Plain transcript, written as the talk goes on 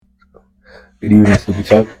Good evening, Snoopy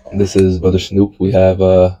Chuck. This is Brother Snoop. We have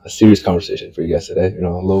a serious conversation for you guys today. A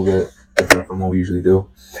little bit different from what we usually do.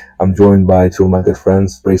 I'm joined by two of my good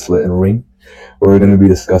friends, Bracelet and Ring. We're going to be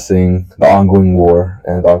discussing the ongoing war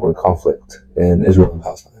and the ongoing conflict in Israel and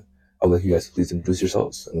Palestine. I'll let you guys please introduce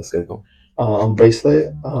yourselves and let's get it going. I'm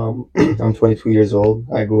Bracelet. I'm 22 years old.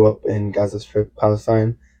 I grew up in Gaza Strip,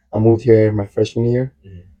 Palestine. I moved here my freshman year,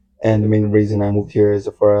 and the main reason I moved here is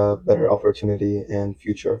for a better opportunity and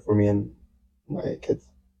future for me and my kids.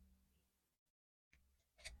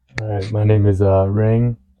 All right, my name is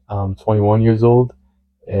Ring. I'm 21 years old,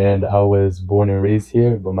 and I was born and raised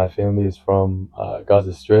here, but my family is from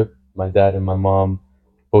Gaza Strip. My dad and my mom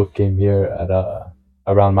both came here at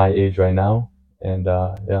around my age right now, and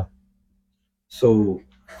yeah. So,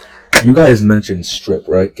 you guys mentioned strip,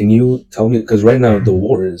 right? Can you tell me, because right now the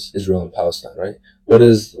war is Israel and Palestine, right? What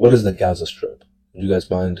is the Gaza Strip? Do you guys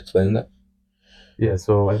mind explaining that? Yeah,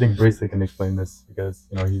 so I think Bracelet can explain this because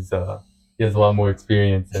he has a lot more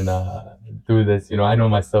experience and through this. I know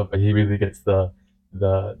myself, but he really gets the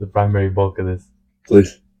primary bulk of this.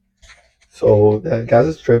 Please. So the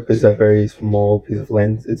Gaza Strip is a very small piece of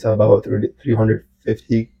land. It's about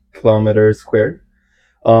 350 kilometers squared.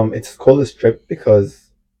 It's called a strip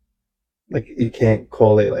because like you can't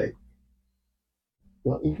call it like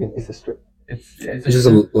well even it's a strip. It's It's just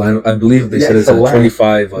a line. I believe they said it's a a land.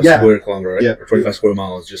 25 Yeah. square kilometer, right? Yeah. Or 25 square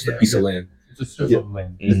miles, just a piece of land. it's a strip Yeah. of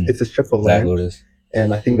land. It's a strip of Exactly land. what it is.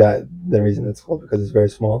 And I think that the reason it's called because it's very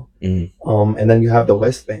small. Mhm. And then you have the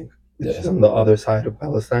West Bank, which Yes. is on the other side of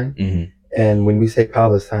Palestine. Mhm. And when we say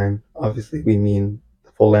Palestine, obviously we mean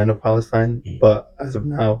the full land of Palestine. Mhm. But as of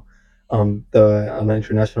now, on the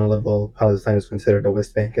international level, Palestine is considered the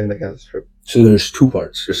West Bank and the Gaza Strip. So there's two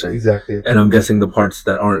parts, you're saying. Exactly. And I'm guessing the parts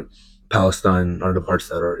that aren't Palestine are the parts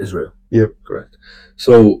that are Israel. Yep. Correct.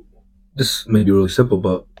 So this may be really simple,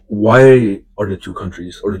 but why are the two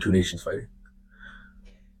countries or the two nations fighting?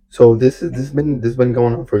 So this has been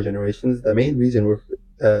going on for generations. The main reason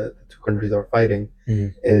the two countries are fighting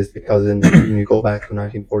Mhm. is because when you go back to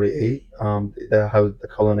 1948, the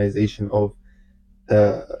colonization of the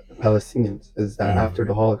Palestinians is that after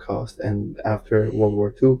the Holocaust and after World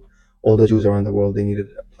War II, all the Jews around the world they needed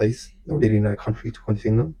a place, or they needed a country to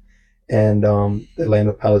contain them, and the land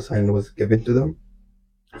of Palestine was given to them.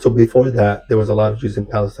 So before that, there was a lot of Jews in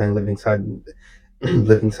Palestine living side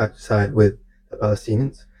to side with the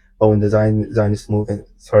Palestinians. But when the Zionist movement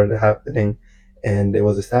started happening and it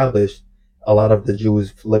was established, a lot of the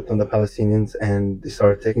Jews flipped on the Palestinians and they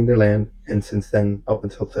started taking their land. And since then, up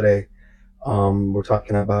until today, we're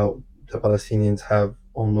talking about the Palestinians have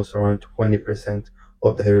almost around 20%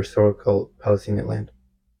 of the historical Palestinian land.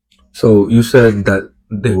 So you said that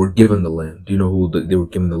they were given the land. Do you know who they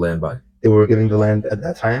were given the land by? They were giving the land at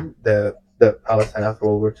that time. The Palestine after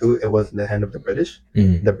World War II, it was in the hand of the British.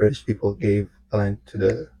 Mhm. The British people gave the land to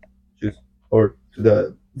the Jews or to the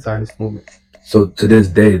Zionist movement. So to this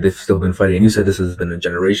day, they've still been fighting. And you said this has been a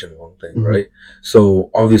generation long thing, Mhm. right? So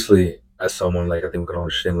obviously, as someone like I think we can all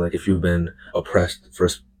understand, like if you've been oppressed for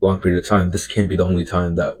a long period of time, this can't be the only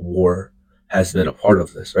time that war has been a part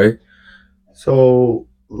of this, right? So,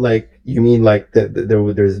 like, you mean like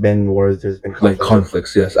there's been wars, there's been Like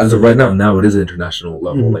conflicts, yes. As of right now it is an international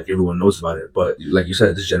level. Mhm. Like everyone knows about it. But like you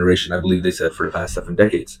said, this generation, I believe they said for the past 7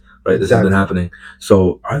 decades, right? This has been Exactly. happening.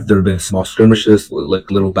 So have there been small skirmishes, like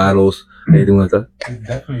little battles, anything like that? It's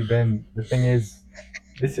definitely been. The thing is,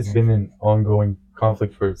 this has been an ongoing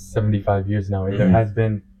conflict for 75 years now, and there Mhm. has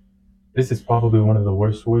been. This is probably one of the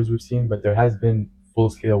worst wars we've seen, but there has been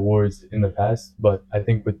full-scale wars in the past. But I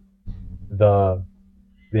think with the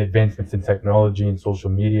the advancements in technology and social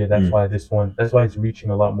media, that's why it's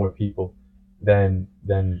reaching a lot more people than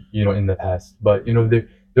in the past. But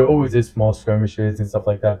there always is small skirmishes and stuff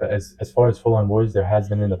like that. But as far as full-on wars, there has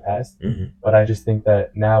been in the past. Mhm. But I just think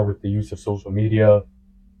that now with the use of social media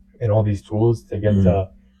and all these tools to get to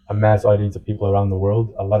a mass audience of people around the world,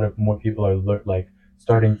 a lot of more people are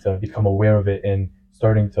starting to become aware of it and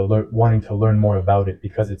starting to wanting to learn more about it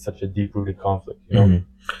because it's such a deep-rooted conflict. Mhm.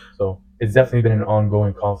 So it's definitely been an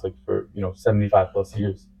ongoing conflict for 75 plus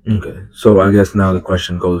years. Okay, so I guess now the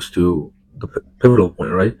question goes to the pivotal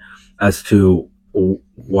point, right? As to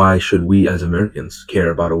why should we as Americans care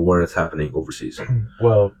about a war that's happening overseas?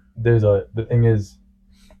 Well, the thing is,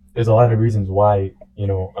 there's a lot of reasons why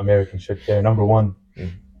Americans should care. Number one,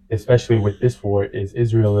 especially with this war, is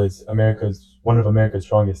Israel is America's one of America's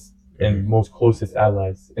strongest and most closest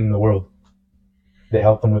allies in the world. They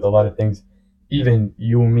help them with a lot of things. Even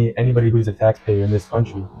you and me, anybody who's a taxpayer in this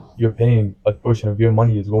country, you're paying a portion of your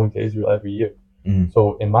money is going to Israel every year. Mhm.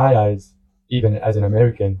 So in my eyes, even as an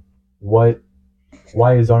American, what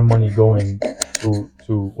why is our money going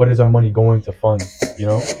to what is our money going to fund? You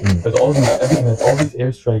know, because all these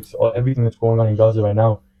airstrikes, everything that's going on in Gaza right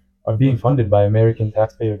now, are being funded by American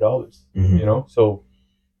taxpayer dollars. You know, so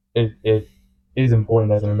it is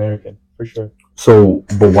important as an American for sure. So,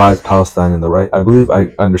 but why is Palestine in the right? I believe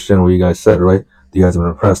I understand what you guys said, right? You guys have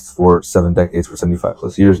been oppressed for 7 decades, for 75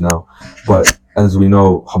 plus years now. But as we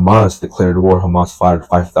know, Hamas declared war. Hamas fired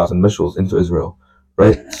 5,000 missiles into Israel,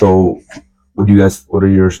 right? So, what are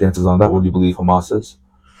your stances on that? What do you believe Hamas is?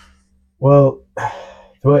 Well,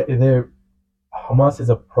 Hamas is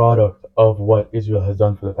a product of what Israel has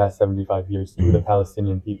done for the past 75 years to the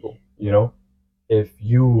Palestinian people. You know, if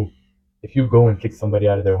you if you go and kick somebody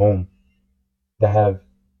out of their home that have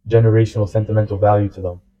generational sentimental value to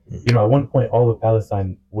them, you know, at one point all of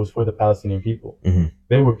Palestine was for the Palestinian people.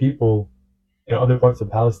 There were people in other parts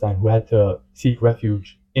of Palestine who had to seek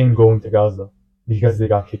refuge in going to Gaza because they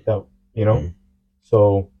got kicked out. You know,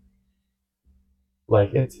 so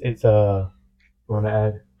like it's a. You want to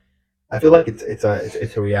add? I feel like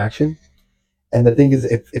it's a reaction. And the thing is,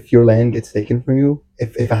 if your land gets taken from you,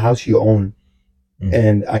 if a house you own,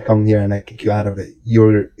 and I come here and I kick you out of it,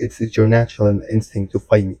 it's your natural instinct to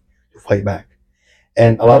fight me, to fight back.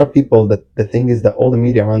 And a lot of people, that the thing is that all the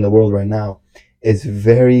media around the world right now is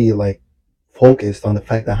very like focused on the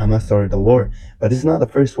fact that Hamas started the war, but this is not the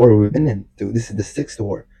first war we've been in. Dude, this is the sixth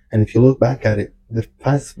war, and if you look back at it, the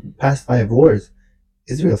past five wars,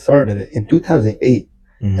 Israel started it in 2008,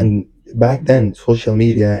 and back then, social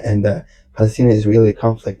media and the Palestinian-Israeli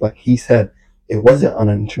conflict, like he said, it wasn't on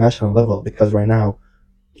an international level because right now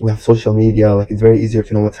we have social media. Like it's very easier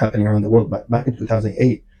to know what's happening around the world. But back in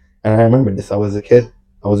 2008, and I remember this, I was a kid,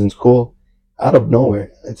 I was in school, out of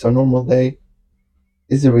nowhere, it's a normal day.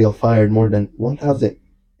 Israel fired more than 1,000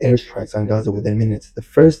 airstrikes on Gaza within minutes. The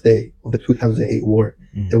first day of the 2008 war,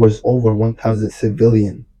 there was over 1,000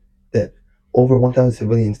 civilian dead, over 1,000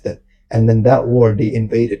 civilians dead. And then that war, they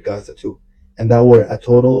invaded Gaza too. And that war, a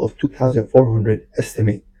total of 2,400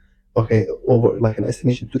 estimate. Okay, over like an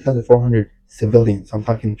estimation, 2,400 civilians. I'm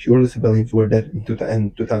talking purely civilians who were dead in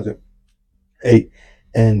 2008.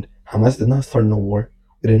 And Hamas did not start no war.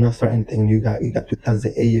 We did not start anything. You got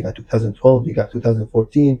 2008, you got 2012, you got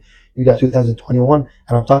 2014, you got 2021,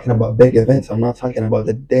 and I'm talking about big events. I'm not talking about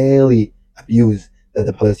the daily abuse that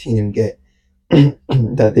the Palestinians get,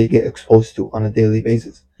 that they get exposed to on a daily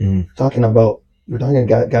basis. Talking about We're talking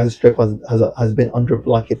Gaza Strip has been under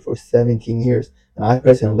blockade for 17 years, and I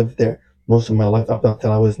personally lived there most of my life up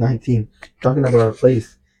until I was 19. Talking about a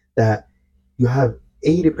place that you have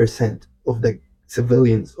 80% of the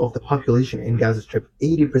civilians of the population in Gaza Strip,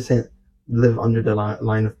 80% live under the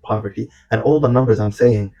line of poverty. And all the numbers I'm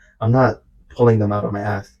saying, I'm not pulling them out of my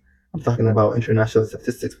ass. I'm talking about international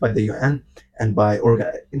statistics by the UN and by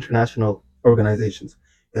international organizations.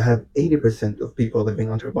 You have 80% of people living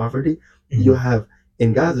under poverty. You have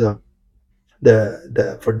in Gaza,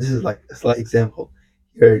 the for this is like a slight example.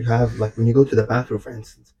 Here you have, like, when you go to the bathroom, for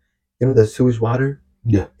instance, the sewage water.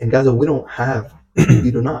 Yeah. In Gaza, we do not have,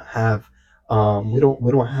 we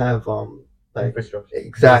don't have like Infrastructure.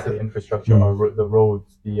 exactly. Basic infrastructure are the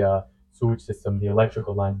roads, the sewage system, the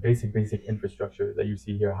electrical line, basic infrastructure that you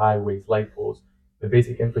see here, highways, light poles. The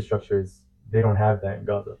basic infrastructure is they don't have that in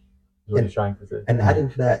Gaza. Is what he's trying to say. And adding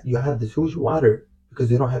to that, you have the sewage water, because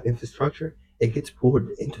they don't have infrastructure. It gets poured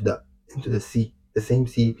into the sea, the same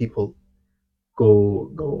sea people go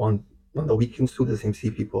on the weekends to, the same sea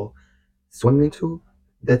people swim into.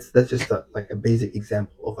 That's just like a basic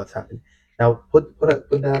example of what's happening. Now put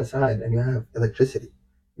that aside, and you have electricity.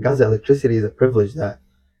 Gaza, electricity is a privilege that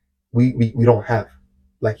we don't have.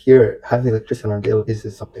 Like here, having electricity on a daily basis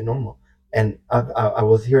is something normal. And I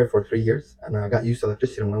was here for 3 years, and I got used to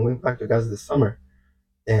electricity. When I went back to Gaza this summer,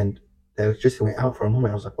 and the electricity went out for a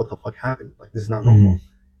moment, I was like, "What the fuck happened? Like, this is not normal."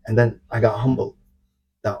 And then I got humbled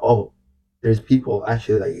that, oh, there's people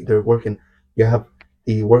actually, like, they're working. You have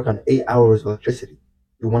They work on 8 hours of electricity.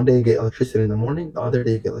 You one day get electricity in the morning, the other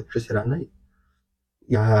day you get electricity at night.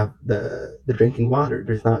 You have the drinking water.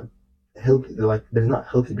 There's not healthy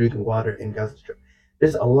drinking water in Gaza Strip.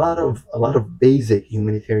 There's a lot of basic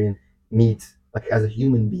humanitarian needs, like as a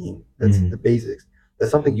human being. That's the basics.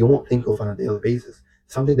 That's something you won't think of on a daily basis.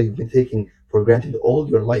 Something that you've been taking for granted all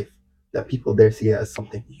your life. That people there see it as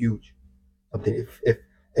something huge. Something, if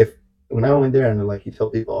when I went there and like you tell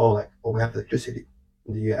people, oh, like, oh, we have electricity.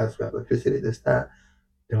 Do you ask about electricity, this, that?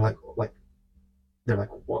 They're like, well, like,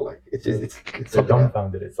 it's They're something else.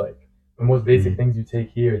 dumbfounded. It's like the most basic things you take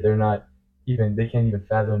here. They can't even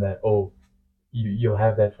fathom that. Oh, you'll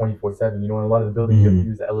have that 24/7. You know, in a lot of the buildings, you have to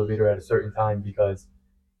use the elevator at a certain time because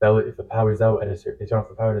if the power's out at a certain, they turn off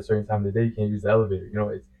the power at a certain time of the day. You can't use the elevator. You know,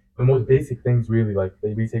 it's the most basic things really like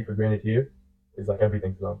that we take for granted here is like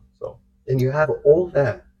everything to them. So And you have all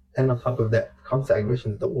that, and on top of that, constant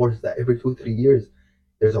aggressions, the wars that every 2 3 years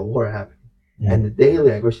there's a war happening, and the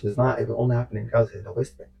daily aggression is not even only happening in Gaza, in the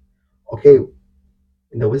West Bank. Okay,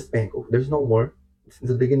 in the West Bank, there's no war since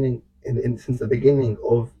the beginning. Since the beginning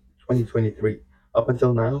of 2023 up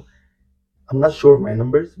until now, I'm not sure of my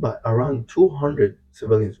numbers, but around 200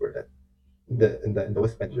 civilians were dead in the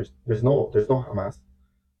West Bank. There's no Hamas.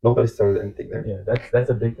 Nobody started anything there. yeah, that's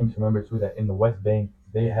a big thing to remember too. That in the West Bank,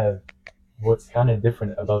 they have what's kind of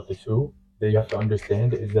different about the two that you have to understand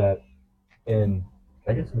is that in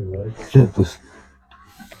I guess maybe what Yeah, please.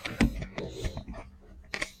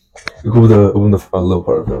 You go with the low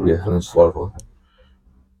part of it, yeah, and then just waterfall.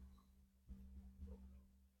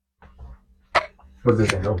 was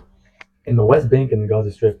this I know. In the West Bank and the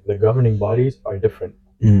Gaza Strip, the governing bodies are different.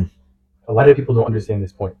 A lot of people don't understand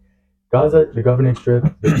this point. Gaza, the governing strip,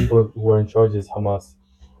 the people who are in charge is Hamas.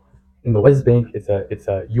 In the West Bank, it's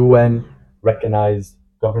a UN recognized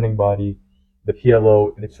governing body, the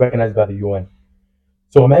PLO. It's recognized by the UN.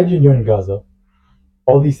 So imagine you're in Gaza.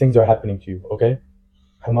 All these things are happening to you. Okay,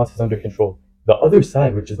 Hamas is under control. The other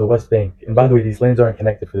side, which is the West Bank, and by the way, these lands aren't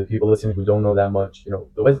connected for the people listening who don't know that much.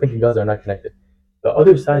 The West Bank and Gaza are not connected. The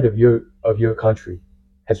other side of your country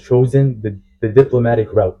has chosen the diplomatic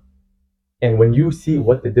route. And when you see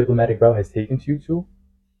what the diplomatic route has taken you to,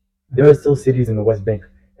 there are still cities in the West Bank.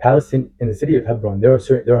 Palestine, in the city of Hebron, there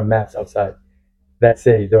are maps outside that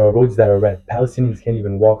say there are roads that are red. Palestinians can't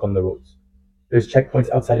even walk on the roads. There's checkpoints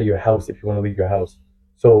outside of your house if you want to leave your house.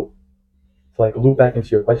 So, to like loop back into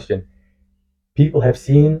your question, people have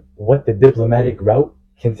seen what the diplomatic route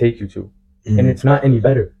can take you to, and it's not any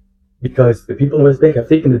better because the people in the West Bank have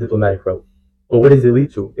taken the diplomatic route. But what does it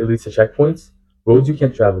lead to? It leads to checkpoints, roads you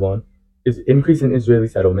can't travel on, is increase in Israeli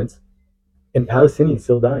settlements, and Palestinians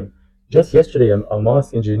still dying. Just yesterday, a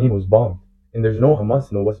mosque in Jenin was bombed, and there's no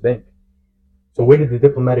Hamas in the West Bank. So where did the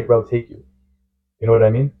diplomatic route take you? You know what I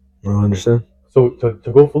mean? I don't understand. So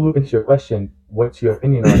to go full loop into your question, what's your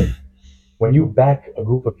opinion on it? When you back a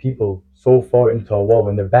group of people so far into a wall,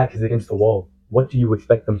 when their back is against the wall, what do you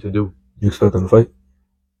expect them to do? You expect them to fight?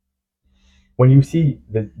 When you see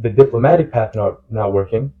the diplomatic path not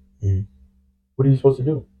working, what are you supposed to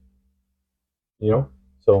do?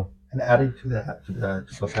 So And adding to that, to the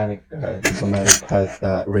diplomatic path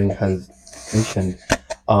that Ring has mentioned,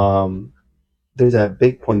 there's a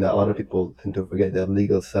big point that a lot of people tend to forget: the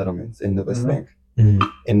legal settlements in the West Bank.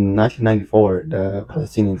 In 1994, the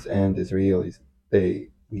Palestinians and Israelis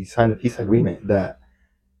we signed a peace agreement that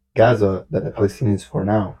that the Palestinians for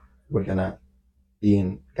now were gonna be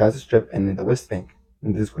in Gaza Strip and in the West Bank,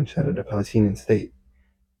 and this is considered a Palestinian state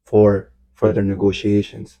for further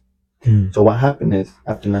negotiations. So what happened is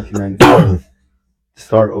after 1994, the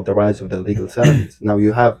start of the rise of the legal settlements. Now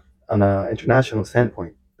you have, on an international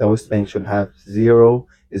standpoint, the West Bank should have zero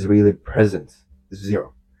Israeli presence.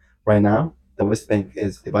 Zero. Right now, the West Bank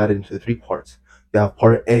is divided into three parts. You have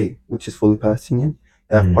part A, which is fully Palestinian.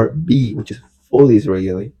 You have part B, which is fully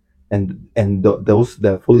Israeli, and those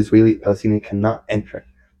the fully Israeli Palestinian cannot enter.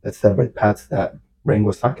 That's the red paths that Brain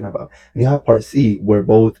was talking about. And you have part C, where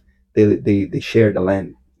both they share the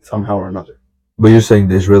land somehow or another. But you're saying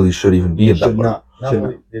the Israelis should even be in that Should part? not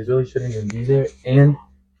only the Israelis shouldn't even be there, and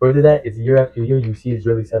further that is year after year you see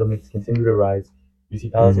Israeli settlements continue to rise. You see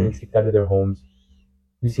Palestinians kicked out of their homes.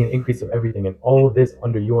 You see an increase of everything, and all of this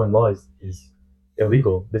under UN law is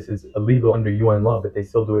illegal. This is illegal under UN law, but they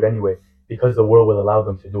still do it anyway because the world will allow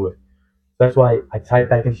them to do it. That's why I tie it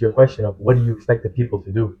back into your question of what do you expect the people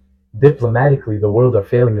to do? Diplomatically, the world are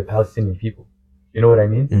failing the Palestinian people. You know what I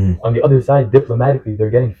mean? On the other side, diplomatically, they're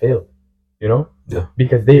getting failed. Yeah.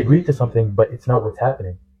 Because they agreed to something, but it's not what's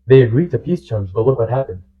happening. They agreed to peace terms, but look what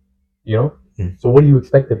happened. So what do you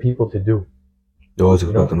expect the people to do? You always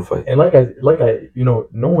expect them to fight. And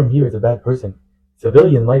no one here is a bad person.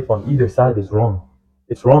 Civilian life on either side is wrong.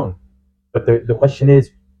 It's wrong. But the question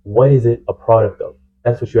is, what is it a product of?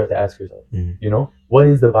 That's what you have to ask yourself. What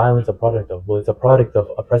is the violence a product of? Well, it's a product of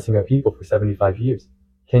oppressing our people for 75 years.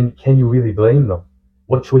 Can you really blame them?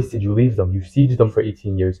 What choice did you leave them? You sieged them for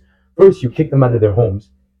 18 years. First, you kicked them out of their homes.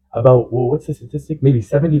 What's the statistic? Maybe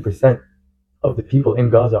 70% of the people in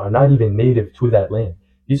Gaza are not even native to that land.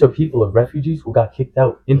 These are people of refugees who got kicked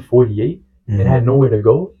out in 48 and had nowhere to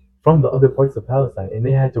go from the other parts of Palestine, and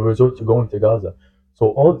they had to resort to going to Gaza.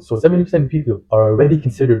 So 70% of people are already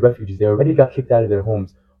considered refugees. They already got kicked out of their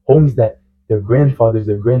homes that their grandfathers,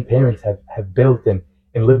 their grandparents have built and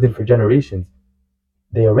lived in for generations.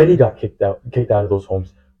 They already got kicked out of those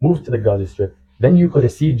homes, moved to the Gaza Strip. Then you put a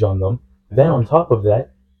siege on them. Then on top of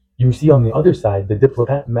that, you see on the other side the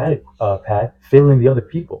diplomatic path failing the other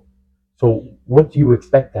people. So what do you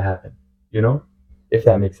expect to happen? You know, if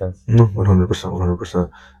that makes sense. No, 100%, 100%.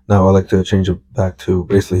 Now I'd like to change it back to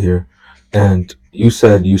Bracelet here. And you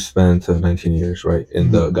said you spent 19 years, right,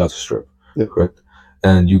 in the Gaza Strip, Yeah. correct?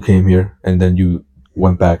 And you came here and then you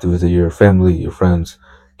went back to visit your family, your friends.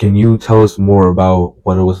 Can you tell us more about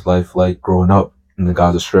what it was like growing up in the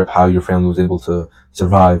Gaza Strip, how your family was able to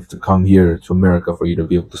survive, to come here to America for you to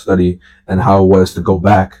be able to study, and how it was to go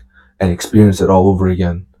back and experience it all over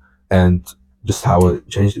again, and just how it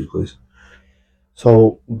changed you, please?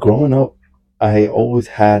 So growing up, I always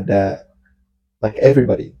had that, like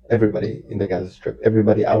everybody in the Gaza Strip,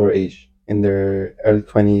 everybody our age, in their early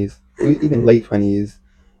 20s, even late 20s,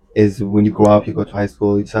 is when you grow up, you go to high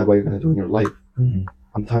school, you decide what you're gonna do in your life. Mhm.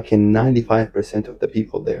 I'm talking 95% of the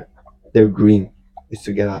people there, their dream is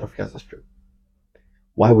to get out of Gaza Strip.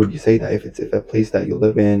 Why would you say that if it's if a place that you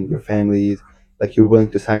live in, your families, like you're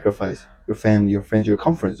willing to sacrifice your family, your friends, your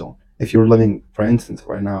comfort zone? If you're living, for instance,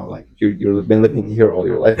 right now, like you've been living here all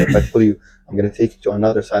your life, if I tell you I'm gonna take you to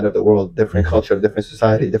another side of the world, different culture, different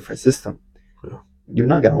society, different system, Yeah.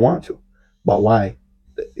 you're not gonna want to. But why?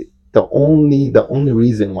 The only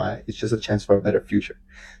reason why it's just a chance for a better future.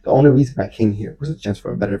 The only reason I came here was a chance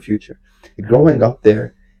for a better future. Growing up there,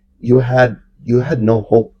 you had no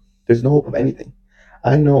hope. There's no hope of anything.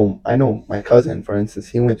 I know my cousin, for instance,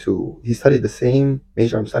 he studied the same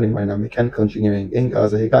major I'm studying right now, mechanical engineering in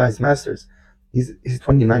Gaza. He got his master's. He's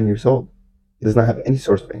 29 years old. He does not have any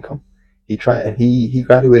source of income. He tried and he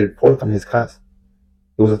graduated fourth in his class.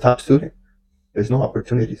 He was a top student. There's no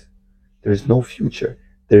opportunities. There's no future.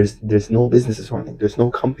 There's no businesses running. There's no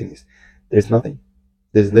companies. There's nothing.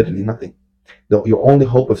 There's literally nothing. Your only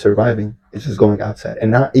hope of surviving is just going outside, and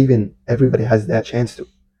not even everybody has that chance to.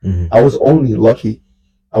 Mhm. I was only lucky.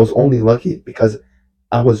 I was only lucky because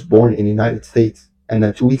I was born in the United States, and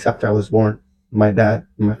then 2 weeks after I was born, my dad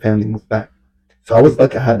and my family moved back. So I was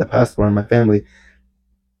lucky. I had the passport, and my family,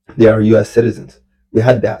 they are U.S. citizens. We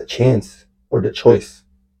had that chance or the choice.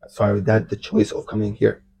 Sorry, that the choice of coming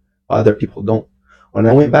here. Other people don't. When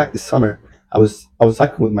I went back this summer, I was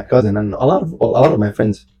talking with my cousin and a lot of my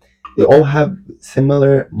friends. They all have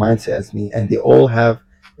similar mindset as me, and they all have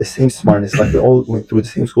the same smartness. Like we all went through the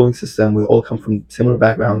same schooling system. We all come from similar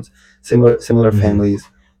backgrounds, similar Mhm. families.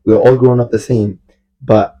 We were all grown up the same,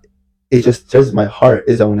 but it just stirs my heart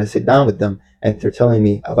is that when I sit down with them and they're telling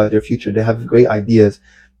me about their future, they have great ideas,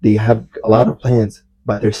 they have a lot of plans,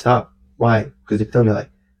 but they're stopped. Why? Because they tell me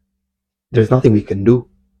like there's nothing we can do.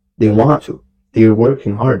 They want to. They're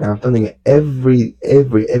working hard, and I'm telling you, every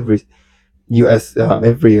U.S.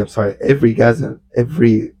 Every Gaza,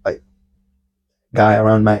 every like guy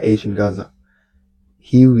around my age in Gaza,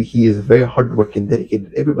 he is very hardworking,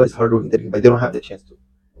 dedicated. Everybody's hardworking, dedicated, but they don't have the chance to.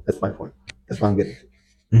 That's my point. That's what I'm getting to.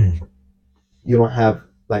 Mhm. You don't have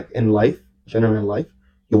like in life, generally in life,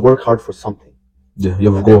 you work hard for something. Yeah, you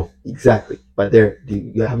have a But then, goal. exactly. But there,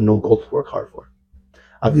 you have no goal to work hard for.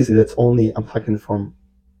 Obviously, that's only I'm talking from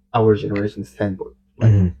our generation's standpoint.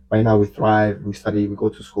 Like Mhm. right now, we thrive, we study, we go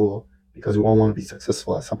to school because we all want to be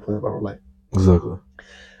successful at some point of our life. Exactly.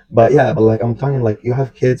 But yeah, but like I'm talking like you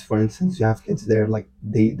have kids, for instance, you have kids there, like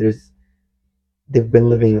they've been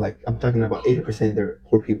living like I'm talking about 80% they're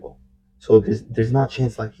poor people. So there's not a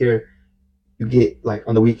chance like here you get like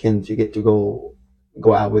on the weekends you get to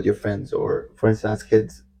go out with your friends, or for instance as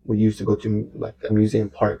kids we used to go to like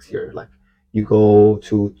amusement parks here, like you go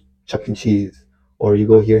to Chuck and Cheese, or you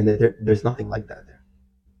go here and there's nothing like that there.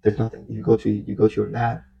 There's nothing. You go to your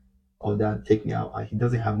dad. Oh, dad, take me out. He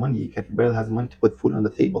doesn't have money. He barely has money to put food on the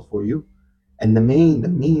table for you. And the main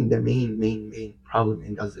problem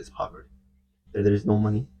in Gaza is poverty. There's no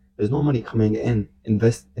money. There's no money coming in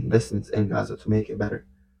investments in Gaza to make it better.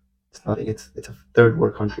 It's nothing. It's a third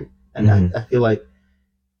world country, and Mhm. I feel like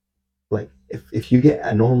if you get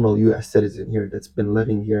a normal U.S. citizen here that's been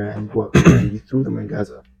living here and grew up here, and you threw them in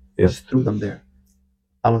Gaza, Yeah. just threw them there,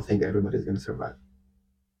 I don't think everybody's gonna survive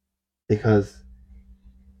because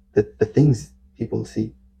the things people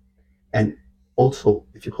see, and also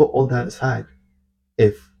if you put all that aside,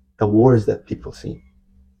 if the wars that people see,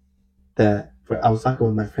 I was talking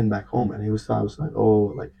with my friend back home, and I was like,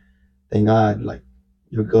 oh, like thank God, like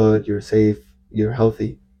you're good, you're safe, you're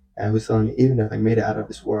healthy. And I was telling me, even if I made it out of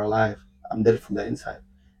this war alive, I'm dead from the inside.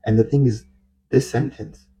 And the thing is, this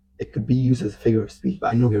sentence, it could be used as a figure of speech,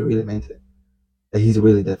 but I know he really meant it. That he's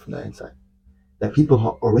really dead from the inside. That people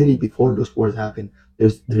already before those wars happen,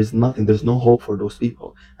 there's nothing, there's no hope for those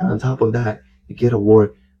people. And on top of that, you get a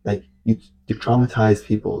war, like you traumatize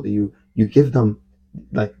people, you give them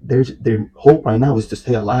like their hope right now is to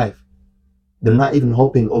stay alive. they're not even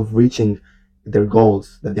hoping of reaching their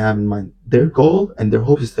goals that they have in mind. Their goal and their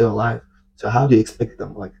hope is still alive. So how do you expect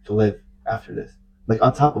them like to live after this? Like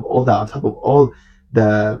on top of all that, on top of all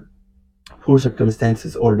the poor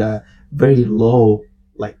circumstances or the very low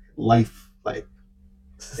like life like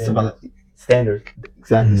standards,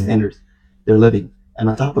 exactly Mhm. standards they're living, and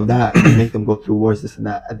on top of that, you make them go through wars, this and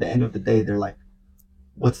that. At the end of the day, they're like,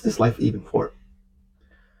 "What's this life even for?"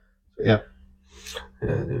 So yeah,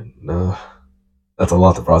 Yeah, dude. No, that's a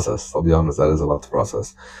lot to process. I'll be honest, that is a lot to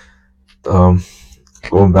process. Um,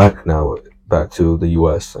 Going back now, back to the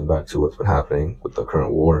U.S. and back to what's been happening with the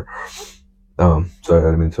current war. Sorry, I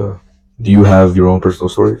didn't mean to. Do you have your own personal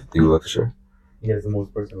story? Do you like to share? He has the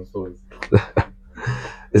most personal stories.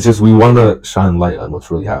 It's just we want to shine light on what's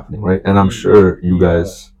really happening, right? And I'm sure you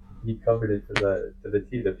guys. He covered it to the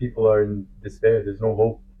T. The people are in despair. There's no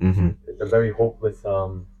hope. Mm-hmm. It's a very hopeless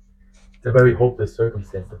it's a very hopeless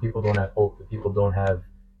circumstance. The people don't have hope. The people don't have,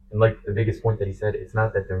 and like the biggest point that he said, it's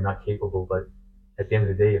not that they're not capable, but at the end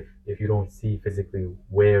of the day, if you don't see physically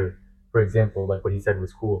where, for example, like what he said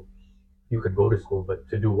was cool, you could go to school, but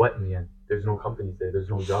to do what in the end? There's no companies there. There's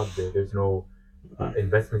no jobs there. There's no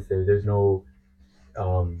investments there. There's no,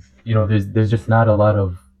 there's just not a lot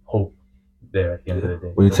of hope there at the end of the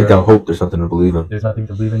day. When you take out hope, there's nothing to believe in. There's nothing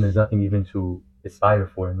to believe in. There's nothing even to aspire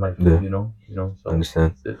for in life. Yeah. So I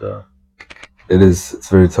understand. It's, It is. It's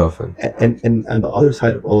very tough. and the other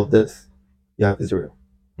side of all of this, you have Israel.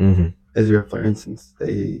 Mm-hmm. Israel, for instance,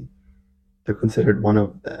 they're considered one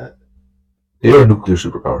of the. They are a nuclear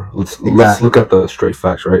superpower. Let's look at the straight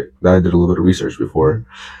facts, right? I did a little bit of research before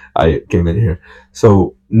I came in here.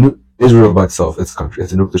 So Israel by itself, its country,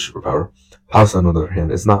 it's a nuclear superpower. Palestine, on the other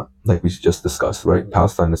hand, is not, like we just discussed, right?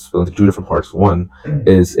 Palestine is split into two different parts. One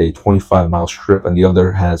is a 25-mile strip, and the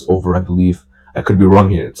other has over, I believe, I could be wrong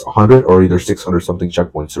here, it's 100 or either 600 something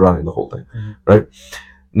checkpoints surrounding the whole thing, right?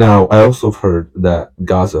 Now, I also have heard that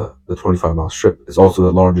Gaza, the 25-mile strip, is also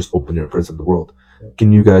the largest open-air prison in the world.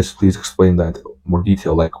 Can you guys please explain that in more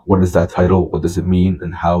detail? Like, what is that title? What does it mean?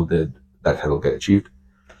 And how did that title get achieved?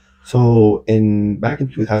 So back in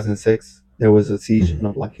 2006, there was a siege and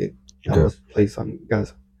a blockade that was placed on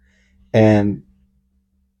Gaza, and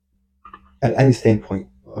at any standpoint,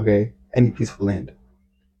 okay, any piece of land.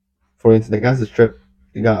 For instance, the Gaza Strip,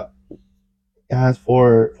 it has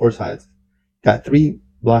four sides. Got three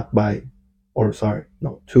blocked by, or sorry,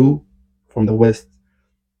 no, two from the west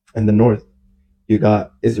and the north. You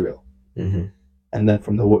got Israel, and then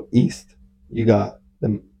from the east, you got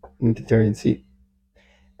the Mediterranean Sea,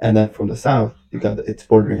 and then from the south, you got it's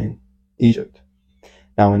bordering Egypt.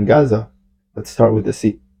 Now in Gaza, let's start with the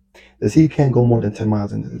sea. The sea can't go more than 10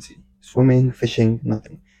 miles into the sea. Swimming, fishing,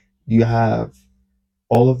 nothing. You have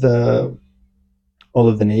all of the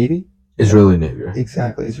navy, Israeli Navy, right?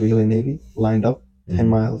 exactly, Israeli navy lined up 10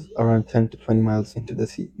 miles, around 10 to 20 miles into the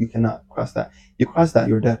sea. You cannot cross that. You cross that,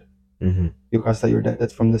 you're dead. You cross that, you're dead.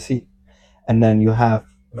 That's from the sea. And then you have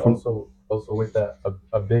also with that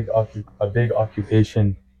a big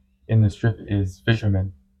occupation in the strip is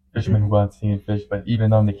fishermen. Fishermen who go out to sea and fish, but even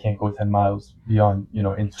them, they can't go 10 miles beyond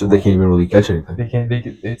into. So they can't even really catch anything. They can't.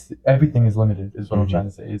 It's everything is limited. Is what I'm trying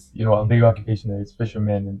to say. It's a big occupation there. It's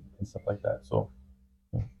fishermen and stuff like that. So.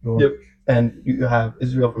 Yep. And you have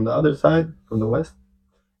Israel from the other side, from the west,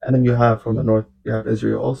 and then you have from the north, you have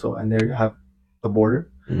Israel also, and there you have the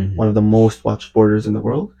border, one of the most watched borders in the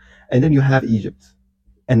world, and then you have Egypt,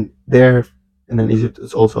 and then Egypt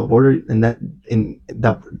is also a border, and that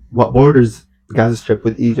what borders Gaza Strip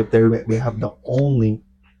with Egypt, there we have the only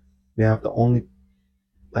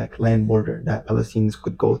like land border that Palestinians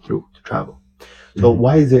could go through to travel. So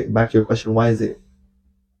why is it, back to your question, why is it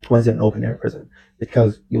an open air prison?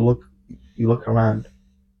 Because you look around,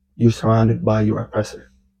 you're surrounded by your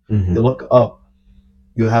oppressor. You look up,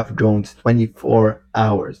 you have drones 24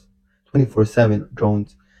 hours, 24/7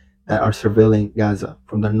 drones that are surveilling Gaza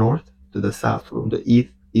from the north to the south, from the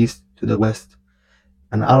east to the west.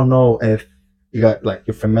 And I don't know if you're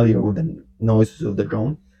familiar with the noises of the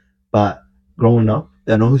drone, but growing up,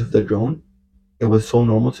 the noise of the drone, it was so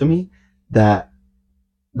normal to me that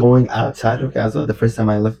going outside of Gaza, the first time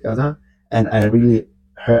I left Gaza, and I really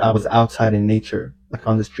heard, I was outside in nature, like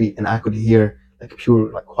on the street, and I could hear like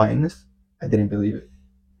pure like quietness. I didn't believe it.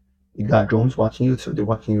 You got drones watching you, so they're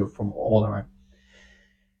watching you from all around.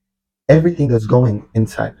 Everything that's going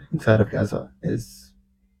inside of Gaza is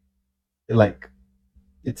like,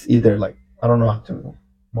 it's either like, I don't know how to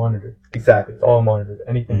Monitored. Exactly. It's all monitored.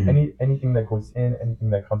 Anything that goes in, anything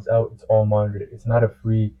that comes out, it's all monitored. It's not a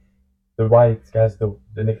free. The why it has the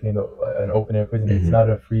nickname of an open air prison. It's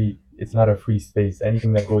not a free space.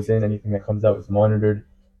 Anything that goes in, anything that comes out is monitored.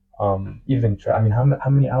 how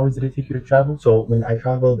many hours did it take you to travel? So when I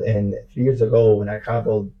traveled, and 3 years ago, when I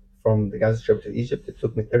traveled from the Gaza Strip to Egypt, it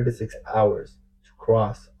took me 36 hours to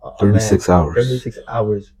cross a land. 36 hours. 36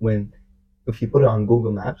 hours. When, if you put it on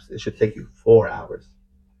Google Maps, it should take you 4 hours.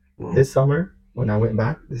 This summer, when I went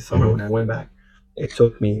back, it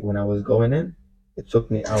took me, when I was going in, it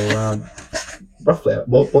took me around, roughly,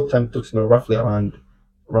 both times took me roughly around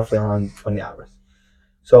 20 hours.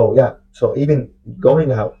 So yeah, so even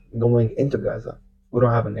going into Gaza, we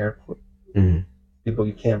don't have an airport. Mhm. People,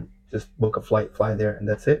 you can't just book a flight, fly there, and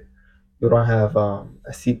that's it. You don't have a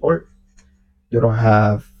seaport. You don't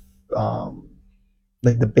have um,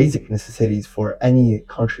 like the basic necessities for any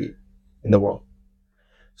country in the world.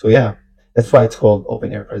 So yeah, that's why it's called open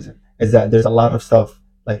air prison. Is that there's a lot of stuff,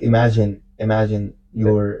 like imagine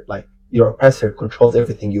your oppressor controls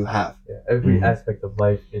everything you have. Yeah, every Mhm. aspect of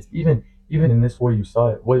life is even in this war you saw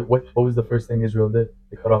it. What was the first thing Israel did?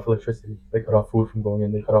 They cut off electricity. They cut off food from going in.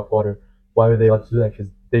 They cut off water. Why were they allowed to do that? Because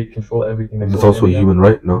they control everything that It's goes also in a and out. human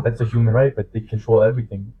right, no? That's a human right, but they control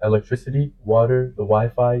everything: electricity, water, the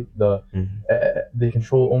Wi-Fi, Mhm. they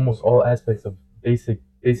control almost all aspects of basic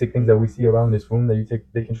things that we see around this room. That you take,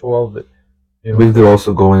 they control all of it. I believe they're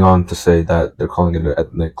also going on to say that they're calling it an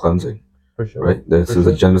ethnic cleansing, For sure. right? This For is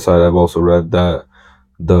a sure. genocide. I've also read that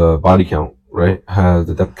the body count, right,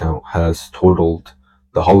 the death count has totaled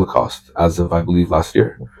the Holocaust as of, I believe, last year.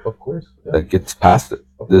 Of course. Yeah. That gets past it.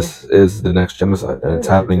 Of This is the next genocide, and it's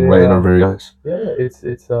Yeah, happening right in our very eyes. Yeah, it's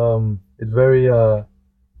very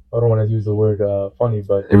I don't want to use the word funny,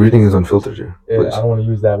 but Everything is unfiltered here. I Please. don't want to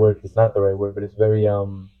use that word. It's not the right word, but it's very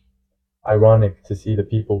ironic to see the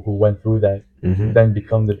people who went through that Mhm. then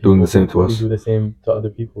become the people Doing the same to who us. do the same to other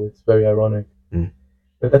people. It's very ironic. Mm.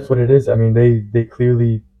 But that's what it is. I mean, they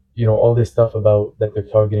clearly, all this stuff about that they're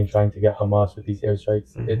targeting, trying to get Hamas with these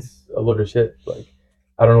airstrikes. Mhm. It's a load of shit. Like,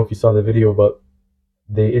 I don't know if you saw the video, but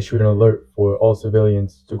they issued an alert for all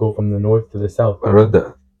civilians to go from the north to the south. I read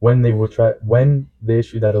that. When they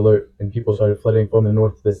issued that alert and people started flooding from the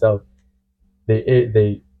north to the south,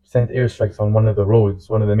 they sent airstrikes on one of the roads,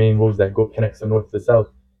 one of the main roads that connects the north to the south,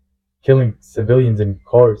 killing civilians in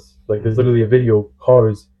cars. Like, there's literally a video of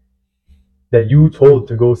cars that you told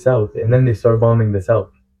to go south, and then they start bombing the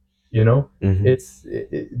south. Mhm.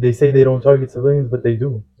 They say they don't target civilians, but they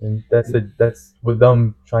do, and that's with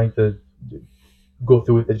them trying to go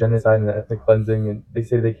through with the genocide and the ethnic cleansing, and they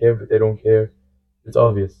say they care, but they don't care. It's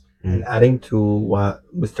obvious. And adding to what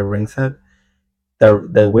Mr. Ring said,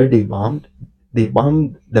 the where they bombed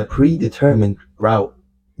the predetermined route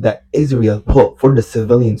that Israel put for the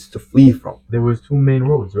civilians to flee from. There was two main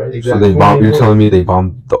roads, right? So Exactly. they bombed. You're telling me they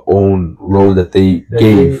bombed the own road that they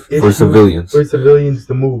gave for civilians. For civilians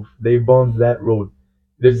to move. They bombed that road.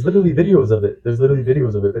 There's literally videos of it.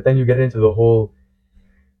 But then you get into the whole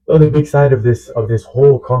other big side of this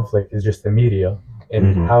whole conflict is just the media and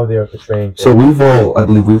Mhm. how they are portraying. So I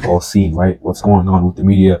believe we've all seen, right, what's going on with the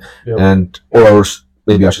media, Yep. and or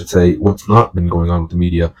maybe I should say what's not been going on with the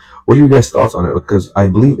media. What are your guys' thoughts on it? Because I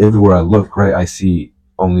believe everywhere I look, right, I see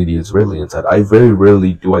only the Israeli inside. I very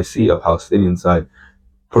rarely do I see a Palestinian side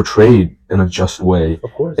portrayed in a just way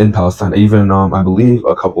Of course. in Palestine. Even I believe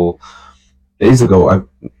a couple days ago,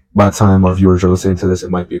 by the time our viewers are listening to this, it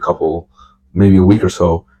might be maybe a week or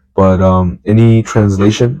so. But any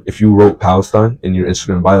translation, if you wrote Palestine in your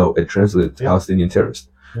Instagram bio, it translated to Palestinian terrorist.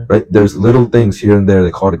 Yeah. Right? There's little things here and there.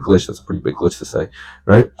 They call it a glitch. That's a pretty big glitch to say,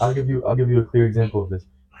 right? I'll give you a clear example of this.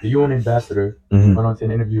 The UN ambassador Mhm. went on to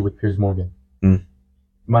an interview with Piers Morgan. Mm.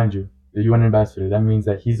 Mind you, the UN ambassador, that means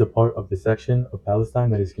that he's a part of the section of Palestine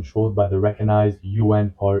that is controlled by the recognized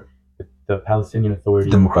UN part, the Palestinian Authority.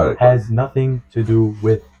 Democratic. Has nothing to do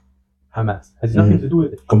with Hamas. Has nothing to do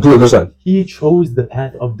with it. Completely other side. He chose the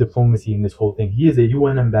path of diplomacy in this whole thing. He is a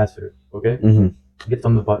UN ambassador. Okay. Mhm. Gets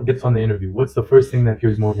on the interview. What's the first thing that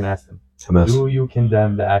Piers Morgan asked him? Hamas. Do you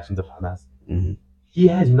condemn the actions of Hamas? Mhm. He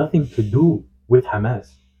has nothing to do with Hamas.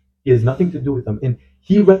 He has nothing to do with them, and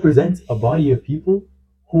he represents a body of people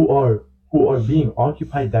who are being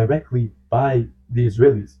occupied directly by the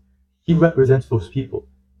Israelis. He represents those people.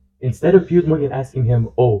 Instead of Piers Morgan asking him,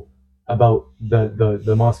 "Oh, about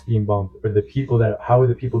the mosque being bombed, or the people how are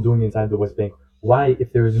the people doing inside the West Bank? Why,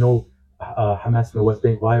 if there is no Hamas in the West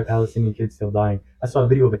Bank, why are Palestinian kids still dying?" I saw a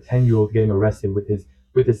video of a 10-year-old getting arrested with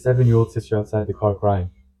his 7-year-old sister outside the car crying.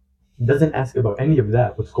 He doesn't ask about any of that,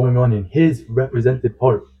 what's going on in his represented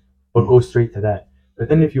part, but goes straight to that. But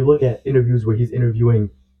then if you look at interviews where he's interviewing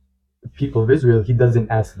people of Israel, he doesn't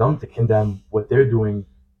ask them to condemn what they're doing.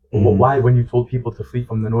 Mhm. Why, when you told people to flee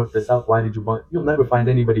from the north to the south, why did you bomb? You'll never find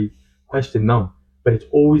anybody question them, but it's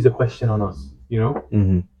always a question on us.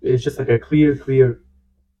 Mhm. It's just like a clear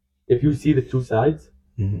if you see the two sides,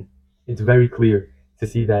 Mhm. it's very clear to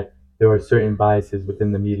see that there are certain biases within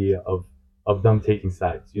the media of them taking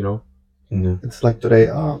sides. You know. Yeah. It's like today.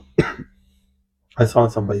 I saw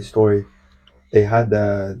in somebody's story. They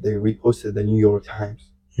reposted the New York Times,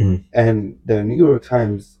 Mhm. and the New York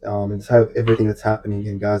Times inside of everything that's happening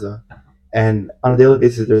in Gaza. And on a daily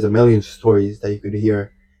basis, there's a million stories that you could hear,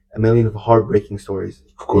 a million of heartbreaking stories,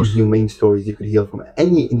 Of course. inhumane stories you could hear from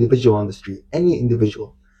any individual on the street, any individual.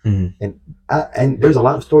 Mhm. And there's a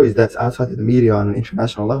lot of stories that's outside of the media on an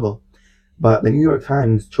international level. But the New York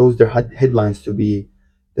Times chose their headlines to be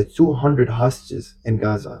the 200 hostages in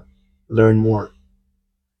Gaza. Learn more.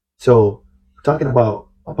 So talking about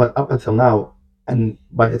up until now, and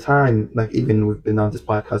by the time like even we've been on this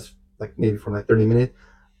podcast like maybe for like 30 minutes,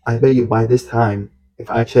 I bet you by this time, if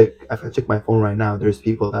I check my phone right now, there's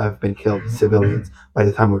people that have been killed, civilians. By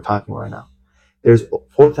the time we're talking right now, there's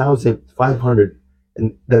 4,500, and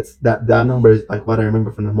that number is like what I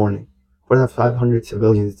remember from the morning. 4,500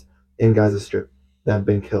 civilians in Gaza Strip that have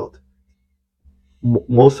been killed.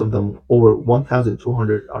 Most of them, over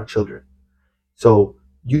 1,200, are children. So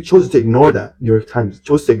you chose to ignore that. New York Times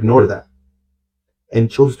chose to ignore that and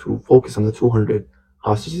chose to focus on the 200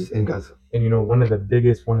 hostages in Gaza. And you know,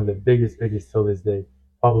 biggest till this day,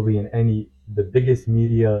 probably in any the biggest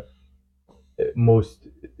media, most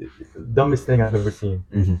dumbest thing I've ever seen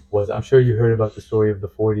Mhm. was, I'm sure you heard about the story of the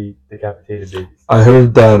 40 decapitated babies. I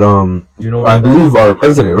heard that. You know, I believe our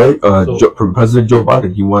president, right? So- President Joe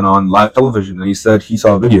Biden. He went on live television and he said he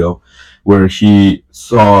saw a video where he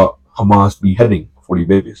saw Hamas beheading 40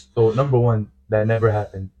 babies. So number one, that never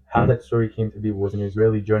happened. How Mhm. that story came to be was an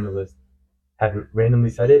Israeli journalist had randomly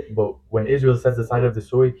said it, but when Israel says the side of the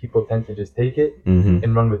story, people tend to just take it Mhm.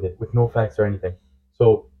 and run with it with no facts or anything.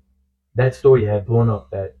 So that story had blown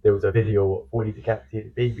up that there was a video of 40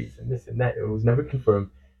 decapitated babies and this and that. It was never confirmed.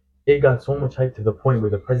 It got so much hype to the point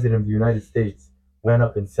where the president of the United States went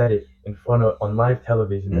up and said it in front of on live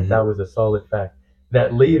television that that was a solid fact.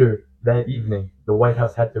 That later that evening, the White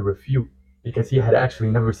House had to refute because he had actually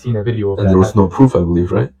never seen a video of And that there was no happen. proof, I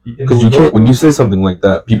believe, right? And Because there you was can't, no when you say something like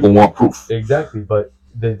that, people want proof. Exactly, but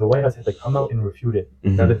the White House had to come out and refute it.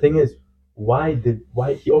 Now the Mhm. thing is, why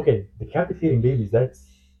he okay, decapitating babies, that's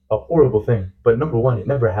a horrible thing. But number one, it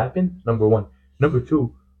never happened. Number one. Number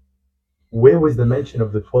two, where was the mention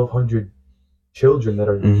of the 1,200 children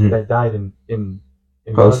Mhm. that died in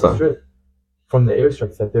Gaza Palestine. Strip from the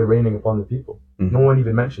airstrikes that they're raining upon the people? Mhm. No one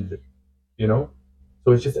even mentions it, you know?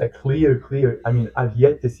 So it's just a clear. I mean, I've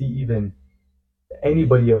yet to see even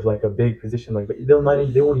anybody of like a big position like, but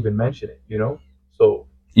they won't even mention it, you know? So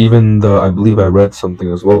Even I believe I read something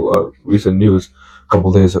as well, recent news, a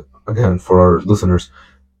couple days again for our listeners.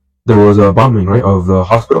 There was a bombing, right, of the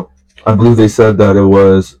hospital. I believe they said that it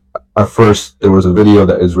was, at first there was a video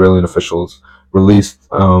that Israeli officials released,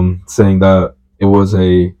 saying that it was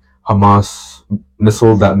a Hamas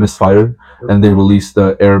missile that misfired, and they released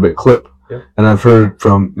the Arabic clip. Yep. And I've heard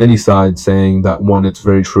from many sides saying that one, it's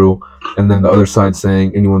very true, and then the other side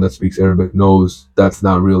saying anyone that speaks Arabic knows that's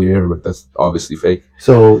not really Arabic. That's obviously fake.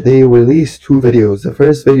 So they released two videos. The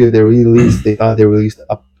first video they released, they thought they released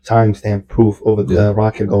a timestamp proof of the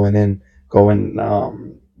rocket going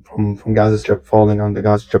from Gaza Strip, falling on the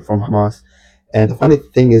Gaza Strip from Hamas. And the funny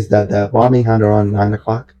thing is that the bombing happened around 9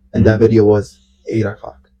 o'clock, and that video was 8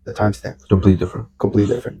 o'clock. The timestamp Completely different.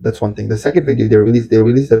 completely different. That's one thing. The second video they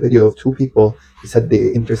released a video of two people. They said they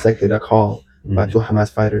intersected a call by two Hamas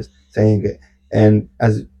fighters saying it. And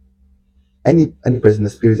as any person that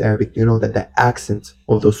speaks Arabic, you know that the accents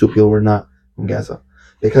of those two people were not from Gaza,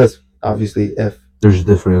 because obviously if There's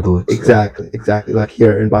different dialects. exactly like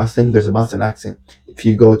here in Boston, there's a Boston accent. If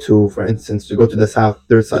you go to, for instance, to go to the south,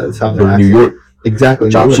 there's a southern Or accent. New York, Exactly,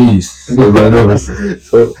 chopped New York. cheese. Everybody knows.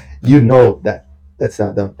 So you know that that's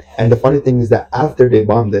not them. And the funny thing is that after they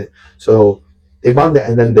bombed it,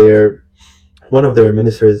 and then one of their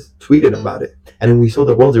ministers tweeted about it, and then we saw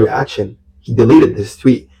the world's reaction. He deleted this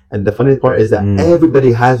tweet, and the funny part is that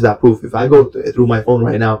everybody has that proof. If I go through my phone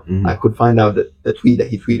right now, I could find out the tweet that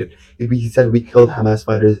he tweeted. He said we killed Hamas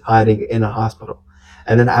fighters hiding in a hospital,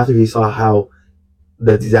 and then after he saw how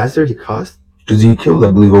the disaster he caused. Because he killed,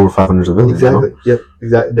 I believe, over 500 civilians. Exactly. No? Yep.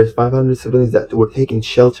 Exactly. There's 500 civilians that were taking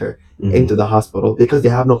shelter into the hospital because they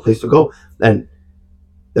have no place to go, and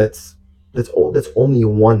that's only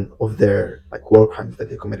one of their like war crimes that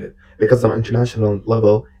they committed. Because on an international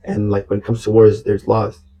level, and like when it comes to wars, there's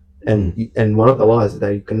laws, and one of the laws is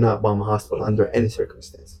that you cannot bomb a hospital under any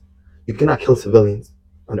circumstance. You cannot kill civilians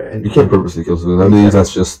under any. You can't purposely kill civilians. I believe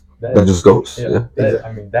that's just that just goes. Yeah. Exactly.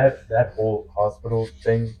 I mean that whole hospital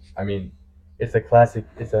thing. I mean, it's a classic.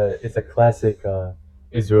 It's a classic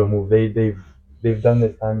Israel move. They've done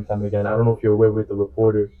this time and time again. I don't know if you're aware with the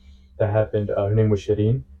reporter that happened. Her name was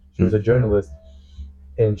Shireen. She was a journalist,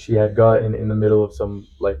 and she had gotten in the middle of some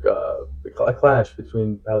like a clash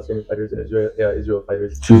between Palestinian fighters and Israel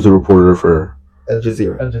fighters. She was a reporter for Al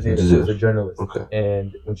Jazeera. Al Jazeera. She was a journalist. Okay.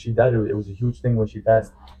 And when she died, it was a huge thing when she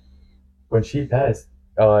passed. When she passed,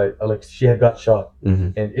 like she had got shot,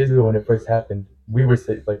 and Israel when it first happened, we were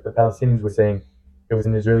like the Palestinians were saying it was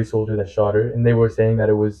an Israeli soldier that shot her, and they were saying that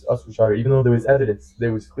it was us who shot her, even though there was evidence.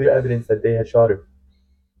 There was clear evidence that they had shot her.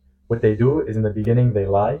 What they do is in the beginning they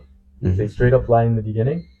lie. They straight up lie in the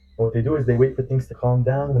beginning. And what they do is they wait for things to calm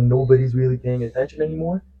down when nobody's really paying attention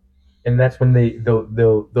anymore, and that's when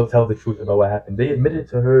they'll tell the truth about what happened. They admitted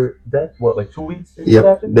to her death. What, like 2 weeks?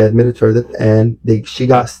 Yep, they admitted to her death, and she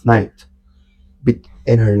got sniped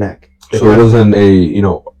in her neck. So it wasn't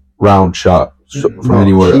a round shot from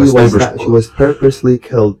anywhere. She was purposely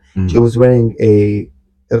killed. She was wearing a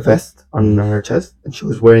vest on her chest, and she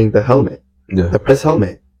was wearing the helmet, the press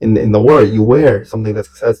helmet. In the war, you wear something that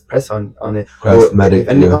says press on it. If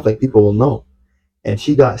any conflict, people will know. And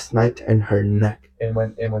she got sniped in her neck. And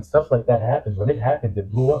when stuff like that happens, when it happened,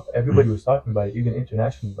 it blew up. Everybody was talking about it, even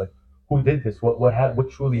internationally. Like, who did this? What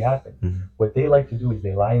truly happened? What they like to do is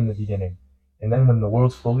they lie in the beginning, and then when the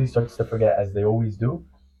world slowly starts to forget, as they always do,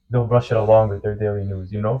 they'll brush it along with their daily news.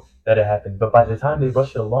 That it happened. But by the time they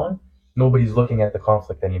brush it along, nobody's looking at the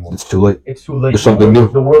conflict anymore. It's too late. It's too late. There's something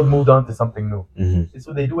new. The world moved on to something new.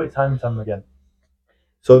 So they do it time and time again.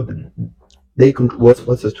 So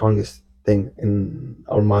what's the strongest thing in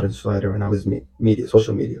our modern society right now is media,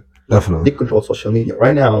 social media. Definitely. They control social media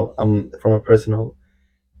right now. From a personal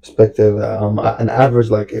perspective, an average,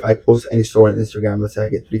 like if I post any story on Instagram, let's say I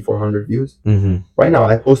get 300-400 views. Right now,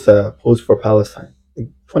 I post a post for Palestine.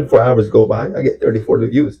 24 hours go by, I get 30-40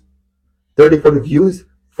 views. 30-40 views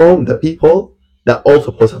from the people that also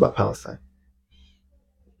post about Palestine.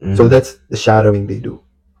 So that's the shadowing they do.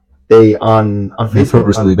 They on Facebook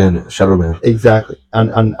purposely shadow ban. Exactly.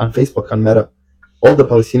 On Facebook, on Meta, all the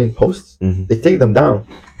Palestinian posts, they take them down.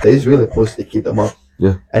 The Israeli posts, they keep them up.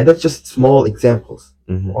 Yeah. And that's just small examples.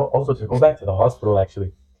 Also, to go back to the hospital,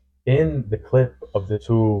 actually, in the clip of the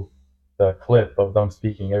clip of them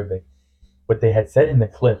speaking Arabic, what they had said in the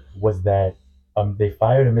clip was that they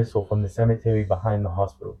fired a missile from the cemetery behind the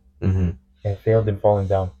hospital and failed in falling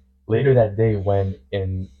down. Later that day, when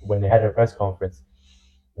they had a press conference,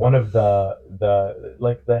 one of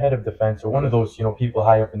the head of defense, or one of those people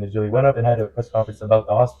high up in Israel, went up and had a press conference about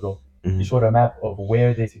the hospital. He showed a map of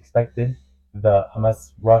where they expected the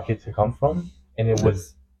Hamas rocket to come from, and it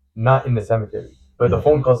was not in the cemetery. But the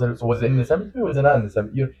phone call said, so was it in the cemetery or was it not in the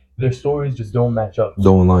cemetery? Their stories just don't match up.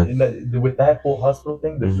 Don't line. With that whole hospital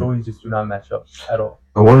thing, their stories just do not match up at all.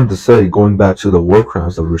 I wanted to say, going back to the war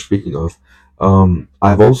crimes that we were speaking of,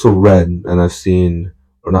 I've also read and I've seen,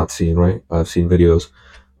 or not seen, right? I've seen videos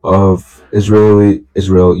of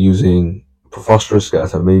Israel using phosphorus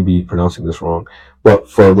gas. I may be pronouncing this wrong, but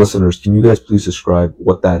for our listeners, can you guys please describe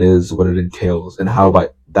what that is, what it entails, and how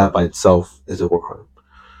that by itself is a war crime?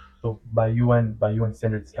 So by UN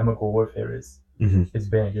standards, chemical warfare is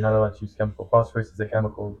banned. You're not allowed to use chemical. Phosphorus is a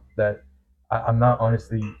chemical that I'm not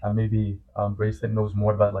honestly. Maybe Bracelet knows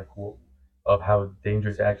more about of how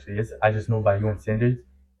dangerous it actually is. I just know by UN standards,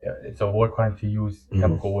 it's a war crime to use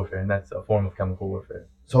chemical warfare, and that's a form of chemical warfare.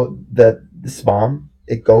 So this bomb,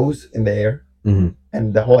 it goes in the air,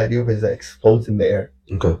 and the whole idea of it is that it explodes in the air.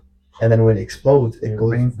 Okay. And then when it explodes, it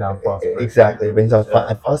rains down phosphorus. Exactly, it rains down,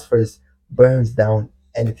 and phosphorus burns down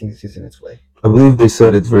anything that's used in its way. I believe they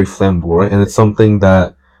said it's very flammable, right? And it's something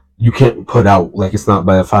that you can't put out. Like, it's not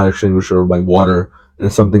by a fire extinguisher or by water. And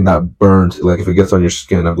it's something that burns. Like, if it gets on your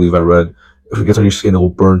skin, I believe I read, if it gets on your skin, it will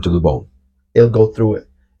burn to the bone. It'll go through it.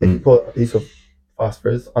 If you put a piece of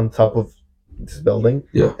phosphorus on top of this building,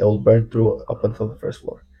 it will burn through up until the first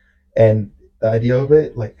floor. And the idea of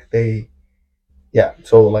it,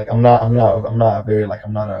 so like I'm not a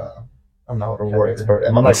war expert.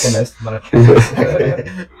 I'm not a chemist.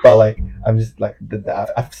 But like I'm just like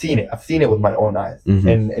I've seen it with my own eyes.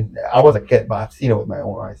 And I was a kid, but I've seen it with my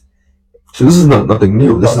own eyes. So this is nothing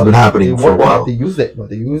new. This has been happening for a while. They used it in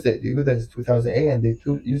 2008, and they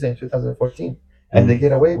used it in 2014, and they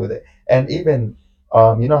get away with it. And even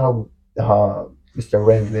you know how Mr.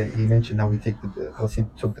 Wren, he mentioned how he took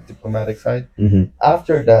the diplomatic side.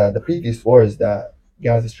 After the previous wars that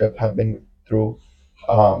Gaza Strip have been through,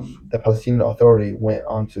 the Palestinian Authority went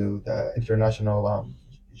on to the international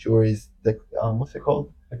juries, what's it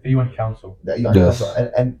called? Like the UN Council. The UN Council,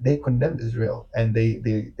 and they condemned Israel, and they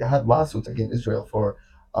had lawsuits against Israel for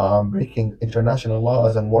breaking international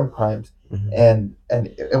laws and war crimes, and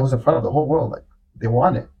it was in front of the whole world. Like They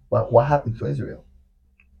want it. But what happened to Israel?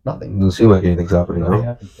 Nothing. Doesn't seem like anything's happening Nothing now.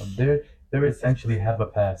 happens to them. They essentially have a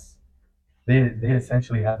pass. They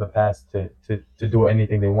essentially have a pass to do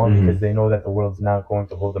anything they want Mhm. because they know that the world's not going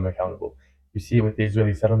to hold them accountable. You see it with the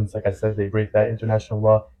Israeli settlements, like I said, they break that international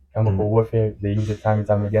law, chemical warfare. They use it time and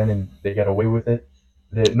time again, and they get away with it.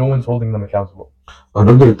 No one's holding them accountable.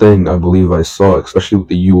 Another thing I believe I saw, especially with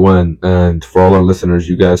the UN, and for all our listeners,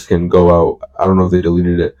 you guys can go out. I don't know if they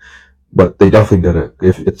deleted it, but they definitely did it.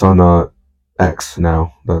 If it's on X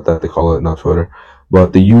now, that they call it, not Twitter.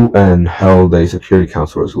 But the UN held a Security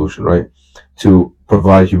Council resolution, right, to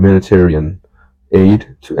provide humanitarian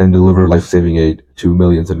aid to and deliver life-saving aid to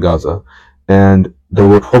millions in Gaza, and there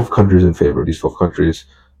were 12 countries in favor. These 12 countries,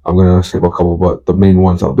 I'm gonna skip a couple, but the main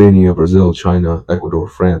ones: Albania, Brazil, China, Ecuador,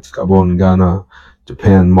 France, Gabon, Ghana,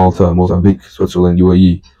 Japan, Malta, Mozambique, Switzerland,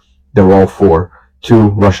 UAE. They were all for. Two,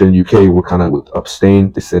 Russia and UK were kind of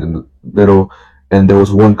abstained. They stayed in the middle. And there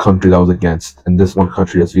was one country that was against, and this one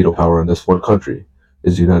country has veto power, and this one country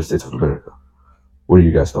is the United States of America. What are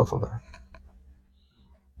you guys' thoughts on that?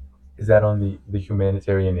 Is that on the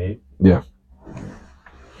humanitarian aid? Yeah.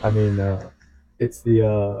 I mean, it's the.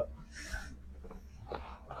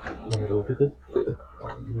 Let me look at this.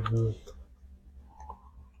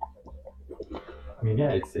 I mean,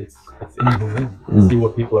 yeah, it's inhumane. You see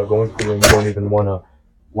what people are going through, and you don't even wanna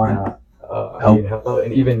help out.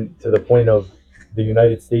 And even to the point of the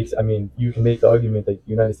United States. I mean, you can make the argument that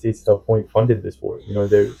the United States at a point funded this war. You know,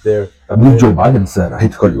 they're. I believe Joe Biden said, I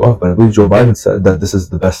hate to cut you off, but I believe Joe Biden said that this is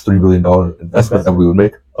the best $3 billion investment that we would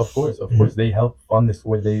make. Of course, they help fund this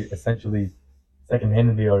war. They essentially,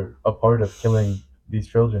 second-handedly, are a part of killing these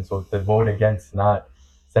children. So to vote against not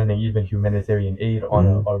sending even humanitarian aid on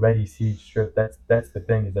a already sieged strip, that's the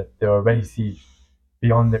thing, is that they're already sieged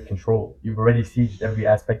beyond their control. You've already sieged every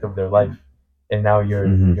aspect of their life, and now you're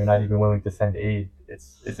not even willing to send aid.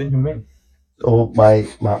 It's inhumane. So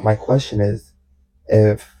my question is,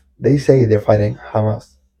 if they say they're fighting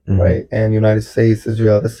Hamas, right, and United States,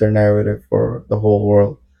 Israel, that's their narrative for the whole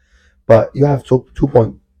world, but you have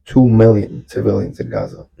 2.2 million civilians in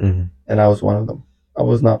Gaza, and I was one of them. I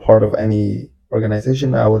was not part of any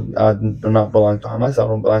organization. I do not belong to Hamas. I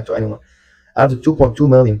don't belong to anyone. Out of 2.2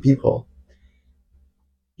 million people,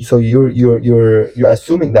 so you're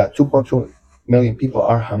assuming that 2.2 million people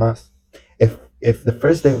are Hamas. If the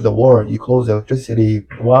first day of the war you close electricity,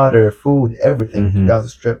 water, food, everything to Gaza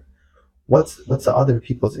Strip, what's the other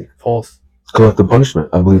people's false Collective punishment.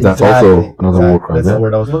 I believe that's also another war crime. That's the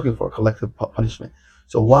word I was looking for, collective punishment.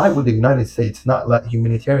 So why would the United States not let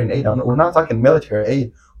humanitarian aid? We're not talking military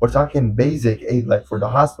aid. We're talking basic aid, like for the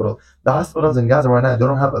hospital. The hospitals in Gaza right now, they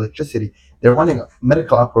don't have electricity. They're running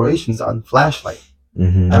medical operations on flashlight.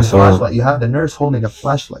 And flashlight, you have the nurse holding a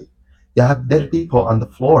flashlight. You have dead people on the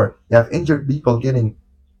floor. You have injured people getting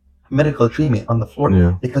medical treatment on the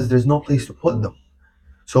floor because there's no place to put them.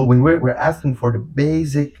 So when we're asking for the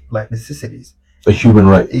basic like necessities, a human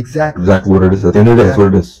right, exactly what it is. At the end of the day, that's what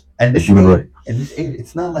it is. And a human right. And this aid,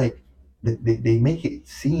 it's not like they make it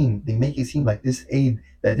seem like this aid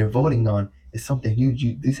that they're voting on is something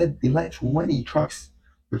huge. They said they let 20 trucks.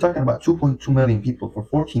 We're talking about 2.2 million people for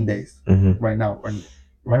 14 days right now. And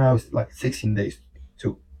right now it's like 16 days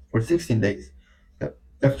too. For 16 days, you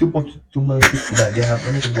have 2.2 million people that they have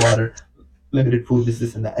limited water, limited food,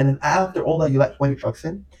 this and that. And then after all that, you let 20 trucks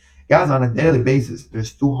in. Guys, on a daily basis,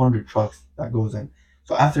 there's 200 trucks that goes in.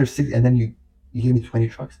 So after six, and then you give me 20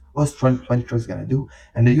 trucks. What's 20 trucks gonna do?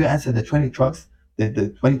 And then you answer the 20 trucks,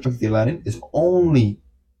 the 20 trucks they let in is only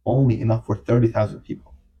enough for 30,000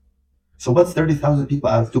 people. So what's 30,000 people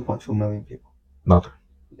out of 2.2 million people? Nothing.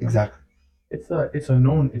 Exactly. It's a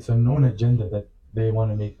known agenda that they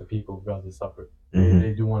want to make the people of Gaza suffer.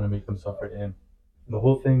 They do want to make them suffer, and the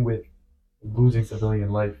whole thing with losing civilian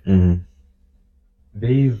life,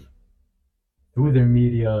 they've, through their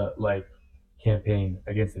media like campaign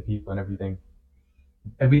against the people and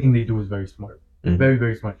everything they do is very smart. Very,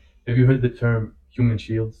 very smart. Have you heard the term human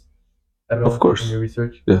shields at all? Of course. In your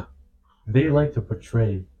research? Yeah. They like to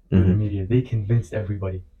portray through the media. They convinced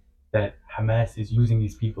everybody that Hamas is using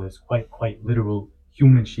these people as quite literal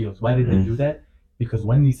human shields. Why did they do that? Because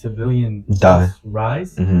when these civilians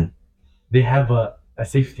rise, they have a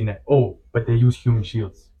safety net. Oh, but they use human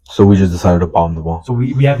shields. So we just decided to bomb them all. So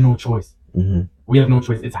we have no choice. We have no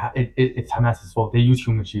choice. It's Hamas's fault. They use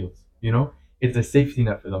human shields. You know, it's a safety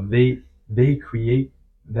net for them. They create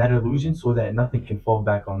that illusion so that nothing can fall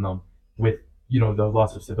back on them with, you know, the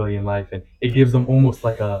loss of civilian life, and it gives them almost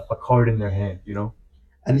like a card in their hand. You know.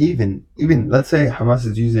 And even let's say Hamas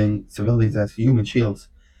is using civilians as human shields.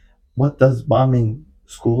 What does bombing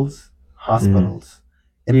schools, hospitals,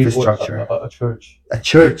 infrastructure. A church. A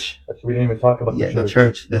church. We didn't even talk about Yeah, the the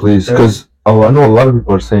church. church. Please, because I know a lot of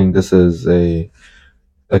people are saying this is a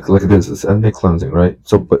like this is ethnic cleansing, right?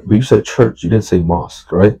 So, but you said church, you didn't say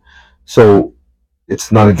mosque, right? So it's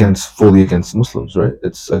not against fully against Muslims, right?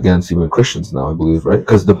 It's against even Christians now, I believe, right?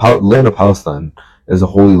 Because the land of Palestine is a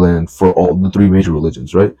holy land for all the three major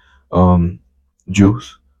religions, right? Um,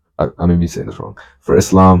 Jews, I may be saying this wrong, for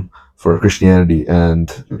Islam, for Christianity,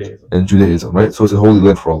 Judaism. and Judaism, right? So it's a holy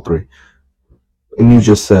land for all three. And you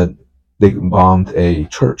just said they bombed a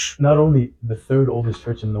church. Not only the third oldest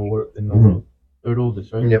church in the world, third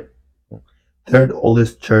oldest, right? Yep. Third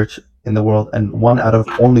oldest church in the world, and one out of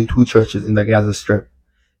only two churches in the Gaza Strip.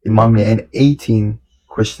 Imam, and 18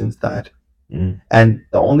 Christians died. Mhm. And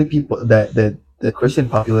the only people that the Christian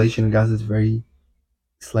population in Gaza is very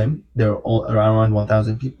slim. They're all around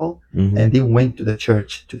 1,000 people, and they went to the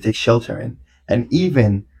church to take shelter in. And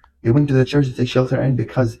even they went to the church to take shelter in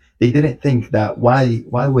because they didn't think that why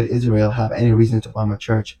would Israel have any reason to bomb a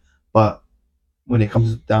church? But when it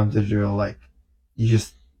comes down to Israel, like you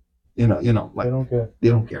just like They don't care. they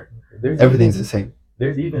don't care. There's Everything's even, the same.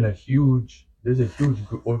 there's even a huge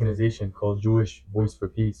organization called Jewish Voice for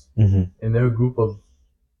Peace, Mhm. and they're a group of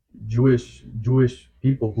Jewish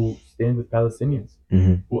people who stand with Palestinians,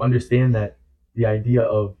 Mhm. who understand that the idea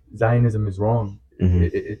of Zionism is wrong,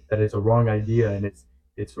 Mhm. that it's a wrong idea, and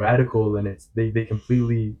it's radical, and they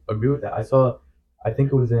completely agree with that. I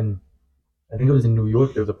think it was in New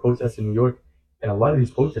York. There was a protest in New York, and a lot of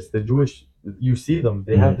these protests, the Jewish, you see them,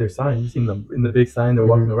 they have their sign. You see them in the big sign. They're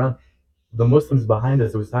walking around. The Muslims behind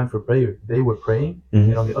us, it was time for prayer. They were praying,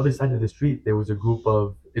 and on the other side of the street, there was a group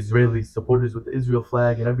of Israeli supporters with the Israel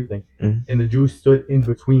flag and everything. And the Jews stood in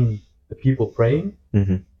between the people praying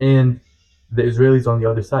and the Israelis on the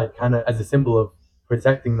other side, kind of as a symbol of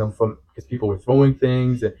protecting them from, because people were throwing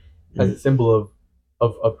things, and as a symbol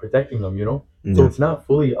of protecting them, you know? So it's not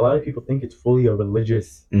fully, a lot of people think it's fully a religious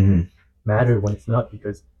matter when it's not,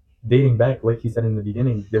 because dating back, like he said in the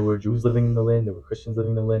beginning, there were Jews living in the land, there were Christians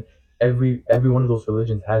living in the land. Every one of those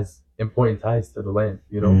religions has important ties to the land,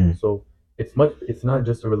 you know? So it's not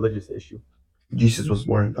just a religious issue. Jesus was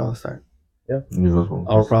born in Palestine. Yeah.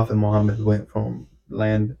 Our Prophet Muhammad went from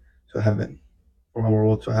land to heaven, from our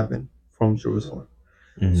world to heaven, from Jerusalem.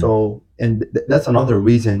 So, and that's another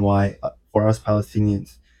reason why, for us Palestinians,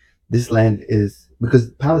 this land is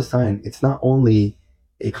because Palestine. It's not only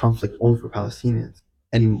a conflict only for Palestinians.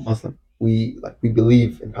 Any Muslim, we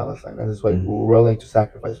believe in Palestine, and that's why we're willing to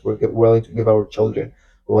sacrifice. We're willing to give our children.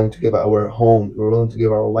 We're willing to give our home. We're willing to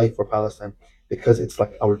give our life for Palestine because it's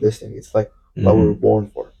like our destiny. It's like what we were born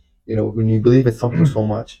for. When you believe in something so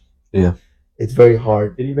much, Yeah. it's very hard.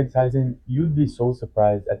 It even ties in. You'd be so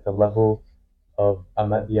surprised at the level of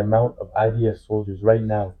the amount of IDF soldiers right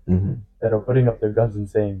now that are putting up their guns and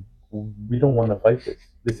saying, "We don't want to fight this.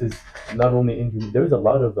 This is not only injury." There's a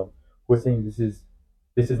lot of them who are saying this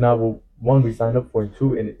is not what one we signed up for, and two,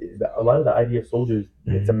 and a lot of the IDF soldiers,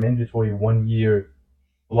 it's a mandatory 1 year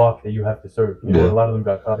block that you have to serve. You know, Yeah. a lot of them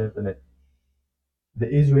got caught up in it. The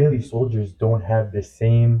Israeli soldiers don't have the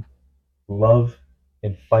same love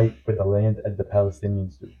and fight for the land as the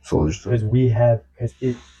Palestinians do, Soldiers. because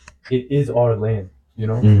it is our land, you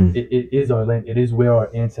know. It is our land. It is where our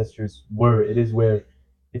ancestors were.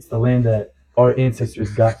 It's the land that our ancestors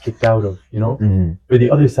got kicked out of, you know. For the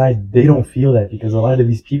other side, they don't feel that, because a lot of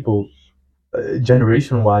these people,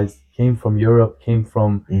 generation wise, came from Europe, came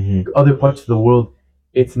from other parts of the world.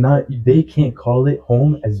 It's not, they can't call it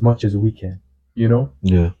home as much as we can, you know.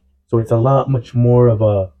 Yeah. So it's a lot much more of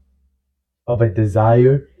a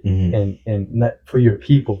desire, and not for your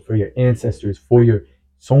people, for your ancestors, for your,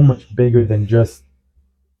 so much bigger than just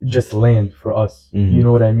land for us. You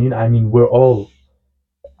know what I mean? I mean, we're all,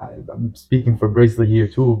 I'm speaking for Bracelet here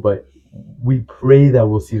too, but we pray that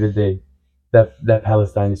we'll see the day that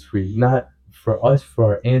Palestine is free. Not for us, for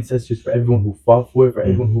our ancestors, for everyone who fought for it, for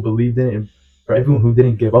everyone who believed in it, and for everyone who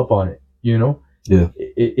didn't give up on it. You know? Yeah.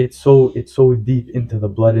 It's so deep into the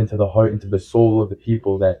blood, into the heart, into the soul of the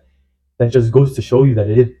people, that just goes to show you that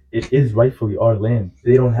it is rightfully our land.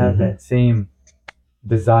 They don't have that same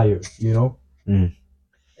desire, you know?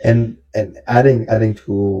 And adding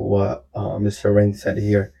to what Mr. Rain said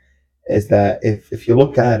here is that if you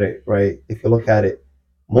look at it, right, if you look at it,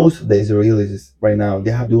 most of the Israelis right now,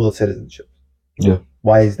 they have dual citizenship. Yeah.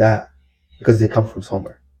 Why is that? Because they come from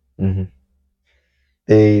somewhere.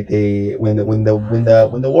 They when the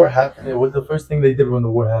war happened, It was the first thing they did when the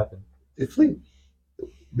war happened. they flee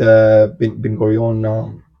the Ben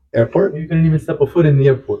Gurion airport. You couldn't even step a foot in the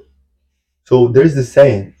airport. So there's this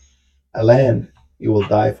saying: a land you will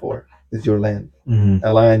die for is your land.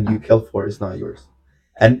 A land you kill for is not yours.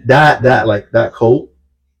 And that quote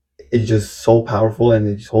is just so powerful, and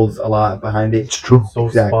it just holds a lot behind it. It's true. So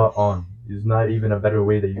Exactly. spot on. There's not even a better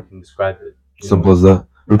way that you can describe it. You know? Simple as that.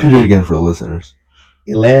 Repeat it again for the listeners.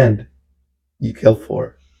 A land you kill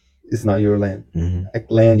for is not your land. Hmm. A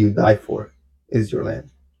land you die for is your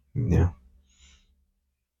land. Yeah.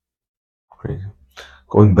 Crazy.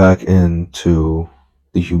 Going back into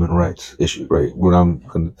the human rights issue, right? When I'm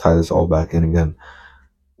going to tie this all back in again,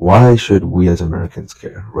 why should we as Americans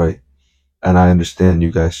care, right? And I understand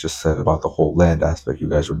you guys just said about the whole land aspect. You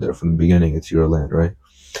guys were there from the beginning. It's your land, right?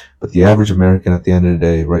 But the average American, at the end of the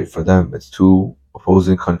day, right, for them, it's two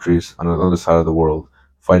opposing countries on the other side of the world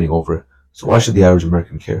fighting over it. So why should the average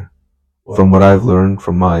American care? From what I've learned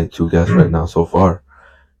from my two guests right now so far,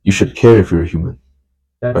 you should care if you're a human.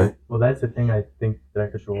 That's, Right. Well, that's the thing I think that I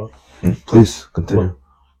could show up. Please continue. Well,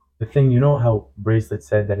 the thing, you know how Bracelet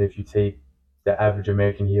said that if you take the average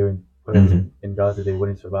American here and put them in Gaza, they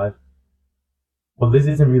wouldn't survive? Well, this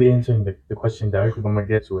isn't really answering the question directly, but I'm going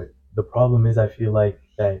to get to it. The problem is, I feel like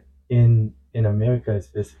that in America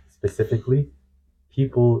specifically,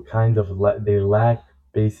 people kind of they lack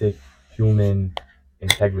basic human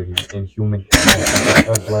integrity and human compassion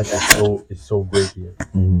because life is so great here.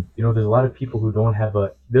 Mhm. You know, there's a lot of people who don't have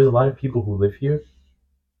a there's a lot of people who live here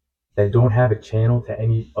that don't have a channel to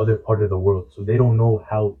any other part of the world, so they don't know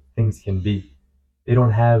how things can be. They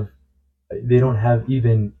don't have they don't have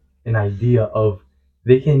even an idea of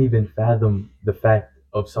they can't even fathom the fact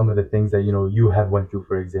of some of the things that you have went through,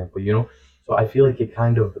 for example. So I feel like it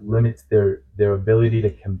kind of limits their ability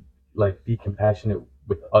to be compassionate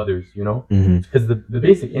with others. Mhm. Because the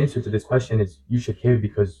basic answer to this question is you should care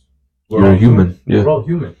because You're all a human. Yeah. we're all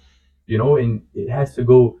human. And it has to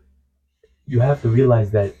go. You have to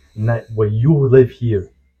realize that not what you live here,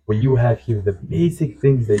 what you have here, the basic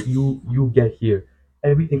things that you get here,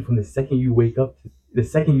 everything from the second you wake up to the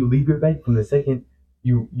second you leave your bed, from the second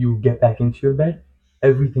you get back into your bed,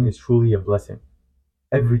 everything is truly a blessing.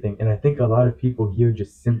 Everything. And I think a lot of people here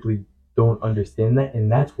just simply don't understand that,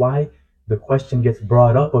 and that's why the question gets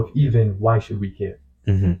brought up of even why should we care.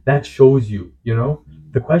 Mhm. That shows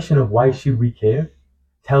the question of why should we care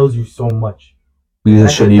tells you so much. Because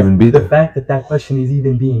it shouldn't even be The there. fact that question is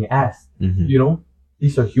even being asked, Mhm.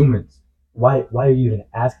 these are humans. Why are you even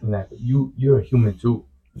asking that? You're a human too.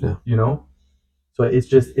 Yeah. So it's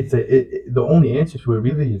just the only answer to it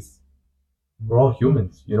really is we're all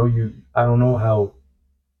humans. I don't know how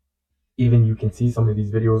even you can see some of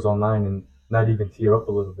these videos online and not even tear up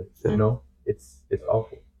a little bit. Yeah. It's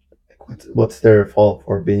awful. What's their fault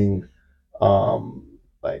for being,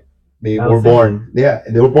 like they were Palestinian. born? Yeah,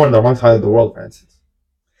 they were born on the wrong side of the world, for instance.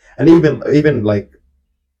 And even like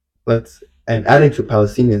let's and adding to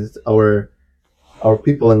Palestinians, our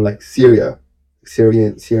people in like Syrians,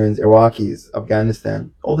 Iraqis,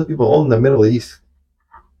 Afghanistan, all the people all in the Middle East,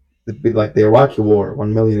 like the Iraqi war,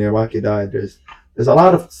 1 million Iraqi died. There's a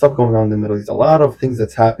lot of stuff going on in the Middle East, a lot of things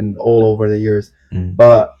that's happened all over the years, Mm.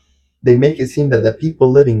 but they make it seem that the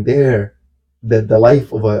people living there, the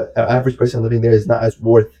life of an average person living there is not as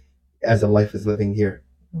worth as a life is living here.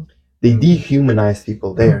 They dehumanize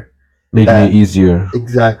people there. Making it easier.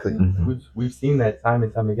 Exactly. Mhm. We've seen that time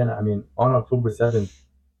and time again. I mean, on October 7th,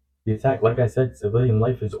 the attack, like I said, civilian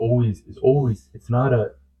life it's always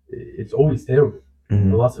terrible. The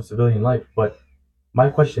Mhm. loss of civilian life. But my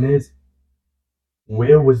question is,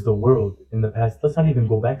 where was the world in the past? Let's not even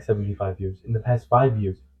go back 75 years. In the past 5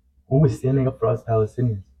 years, who was standing up for us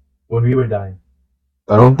Palestinians when we were dying?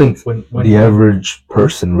 I don't think When the average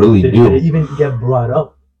person really did it knew. even get brought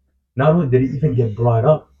up? Not only did it even get brought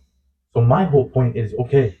up. So my whole point is,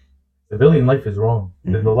 okay, civilian life is wrong.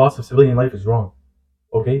 The loss of civilian life is wrong.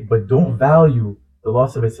 Okay, but don't value the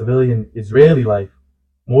loss of a civilian Israeli life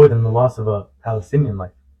more than the loss of a Palestinian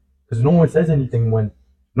life. Because no one says anything when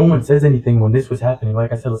this was happening.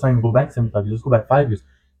 Like I said, let's not even go back 75 years, let's go back 5 years.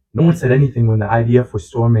 No one said anything when the IDF was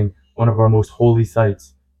storming one of our most holy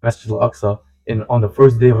sites, Masjid al-Aqsa, on the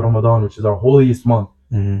first day of Ramadan, which is our holiest month.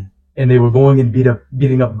 Mhm. And they were going and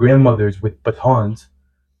beating up grandmothers with batons.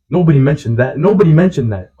 Nobody mentioned that. Nobody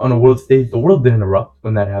mentioned that on a world stage. The world didn't erupt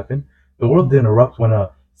when that happened. The world didn't erupt when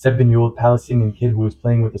a 7-year-old Palestinian kid who was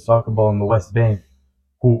playing with a soccer ball in the West Bank,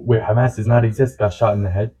 where Hamas does not exist, got shot in the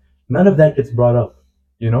head. None of that gets brought up,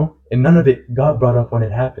 and none of it got brought up when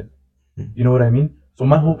it happened. You know what I mean? So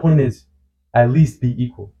my whole point is, at least be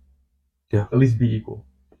equal. Yeah. At least be equal.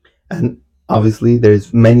 And obviously,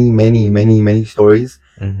 there's many stories,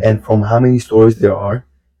 and from how many stories there are,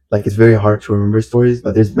 like it's very hard to remember stories.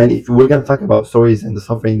 But there's many. If we're gonna talk about stories and the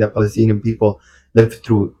suffering that Palestinian people lived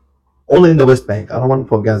through, only in the West Bank. I don't want to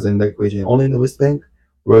put Gaza in the equation. Only in the West Bank,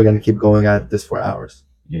 we're gonna keep going at this for hours.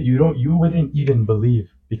 you wouldn't even believe,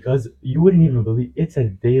 because you wouldn't even believe it's a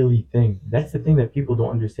daily thing. That's the thing that people don't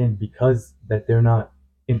understand, because that they're not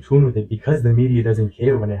in tune with it, because the media doesn't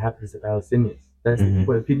care when it happens to Palestinians. That's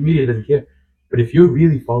what the media doesn't care. But if you're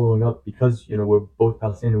really following up, because we're both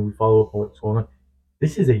Palestinian, we follow up on what's going on.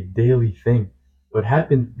 This is a daily thing. What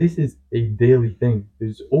happened? This is a daily thing.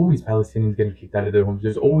 There's always Palestinians getting kicked out of their homes.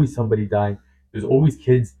 There's always somebody dying. There's always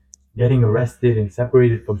kids getting arrested and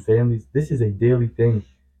separated from families. This is a daily thing.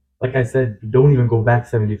 Like I said, don't even go back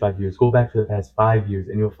 75 years. Go back to the past 5 years,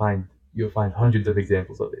 and you'll find hundreds of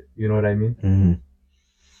examples of it. You know what I mean? Mm-hmm.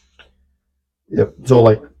 Yep. So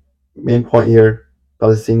like, main point here,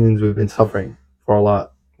 Palestinians, we've been suffering for a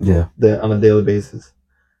lot. Yeah. On a daily basis.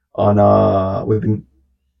 We've been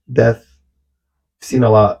death, seen a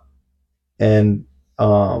lot, and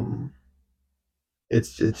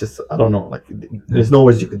it's just, I don't know, like, there's no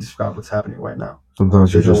words you could describe what's happening right now.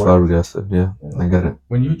 Sometimes you're There's no just word. flabbergasted. Yeah, I get it.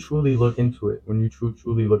 When you truly look into it,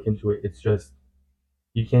 truly look into it, it's just,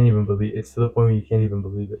 you can't even believe. It's to the point where you can't even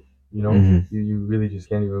believe it. Mhm. You really just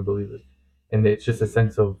can't even believe it. And it's just a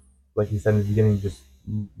sense of, like you said in the beginning, just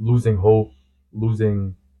losing hope,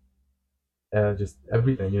 losing just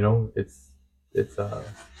everything. It's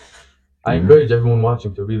I encourage everyone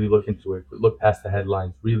watching to really look into it, look past the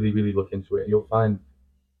headlines, really, really look into it, and you'll find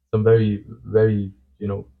some very, very,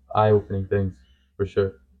 eye-opening things for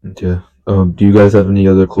sure. Yeah. Do you guys have any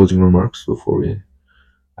other closing remarks before we?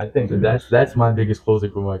 I think that's my biggest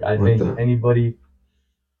closing remark. I Like think that. anybody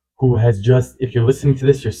who has just, if you're listening to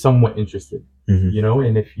this, you're somewhat interested, Mhm.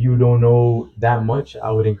 and if you don't know that much,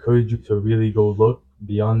 I would encourage you to really go look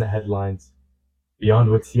beyond the headlines,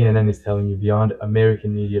 beyond what CNN is telling you, beyond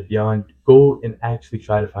American media, beyond, go and actually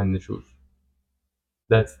try to find the truth.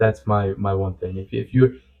 That's my one thing. If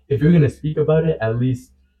you're gonna speak about it, at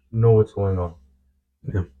least know what's going on.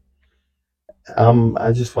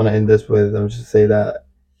 I just want to end this with, just say that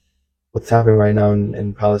what's happening right now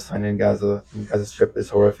in Palestine and Gaza, in Gaza Strip, is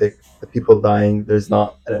horrific. The people dying. There's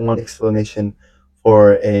not one explanation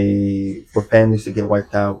for families to get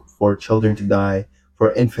wiped out, for children to die,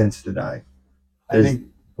 for infants to die. I think,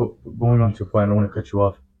 going on to your point, I don't want to cut you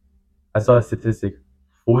off. I saw a statistic: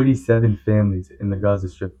 47 families in the Gaza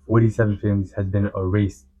Strip. 47 families has been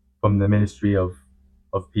erased from the Ministry of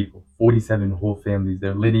People. 47 whole families.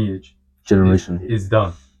 Their lineage Generation. is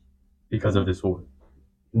done because of this war.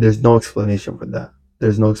 There's no explanation for that.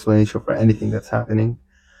 There's no explanation for anything that's happening.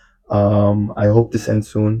 I hope this ends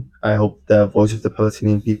soon. I hope the voice of the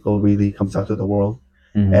Palestinian people really comes out to the world,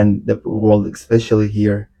 and the world, especially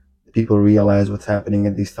here, people realize what's happening,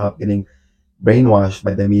 and they stop getting brainwashed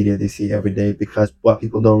by the media they see every day. Because what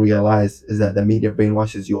people don't realize is that the media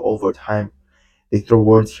brainwashes you over time. They throw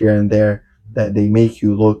words here and there that they make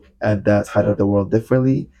you look at that side of the world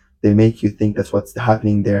differently. They make you think that's what's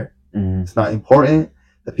happening there. It's not important.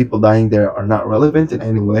 The people dying there are not relevant in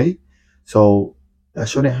any way. So that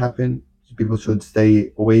shouldn't happen. People should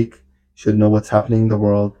stay awake, should know what's happening in the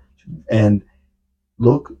world, and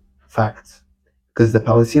look facts. Because the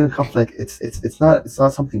Palestinian conflict, it's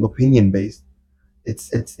not something opinion based.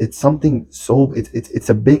 It's something, so it's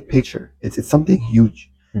a big picture. It's something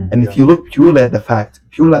huge. And if you look purely at the fact,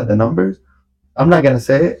 purely at the numbers, I'm not gonna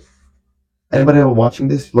say it. Anybody watching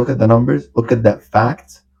this, look at the numbers, look at that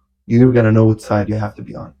fact. You're gonna know which side you have to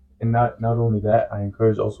be on. And not only that, I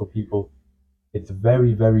encourage also people. It's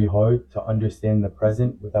very, very hard to understand the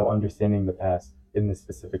present without understanding the past in this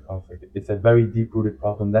specific conflict. It's a very deep-rooted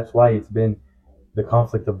problem. That's why it's been the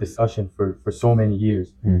conflict of discussion for so many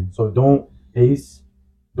years. So don't base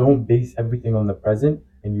everything on the present,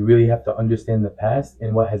 and you really have to understand the past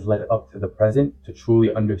and what has led up to the present to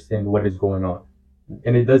truly understand what is going on.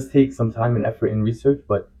 And it does take some time and effort and research,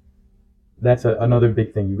 but that's another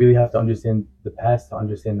big thing. You really have to understand the past to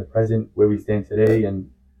understand the present, where we stand today, and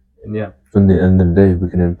yeah, From the end of the day, we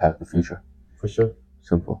can impact the future. for sure.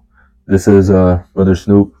 Simple. This is Brother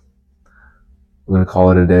Snoop. We're gonna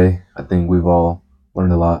call it a day. I think we've all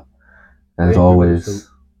learned a lot. And as Thank you, Brother always, Snoop.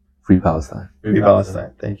 free Palestine. Free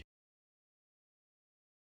Palestine. Thank you.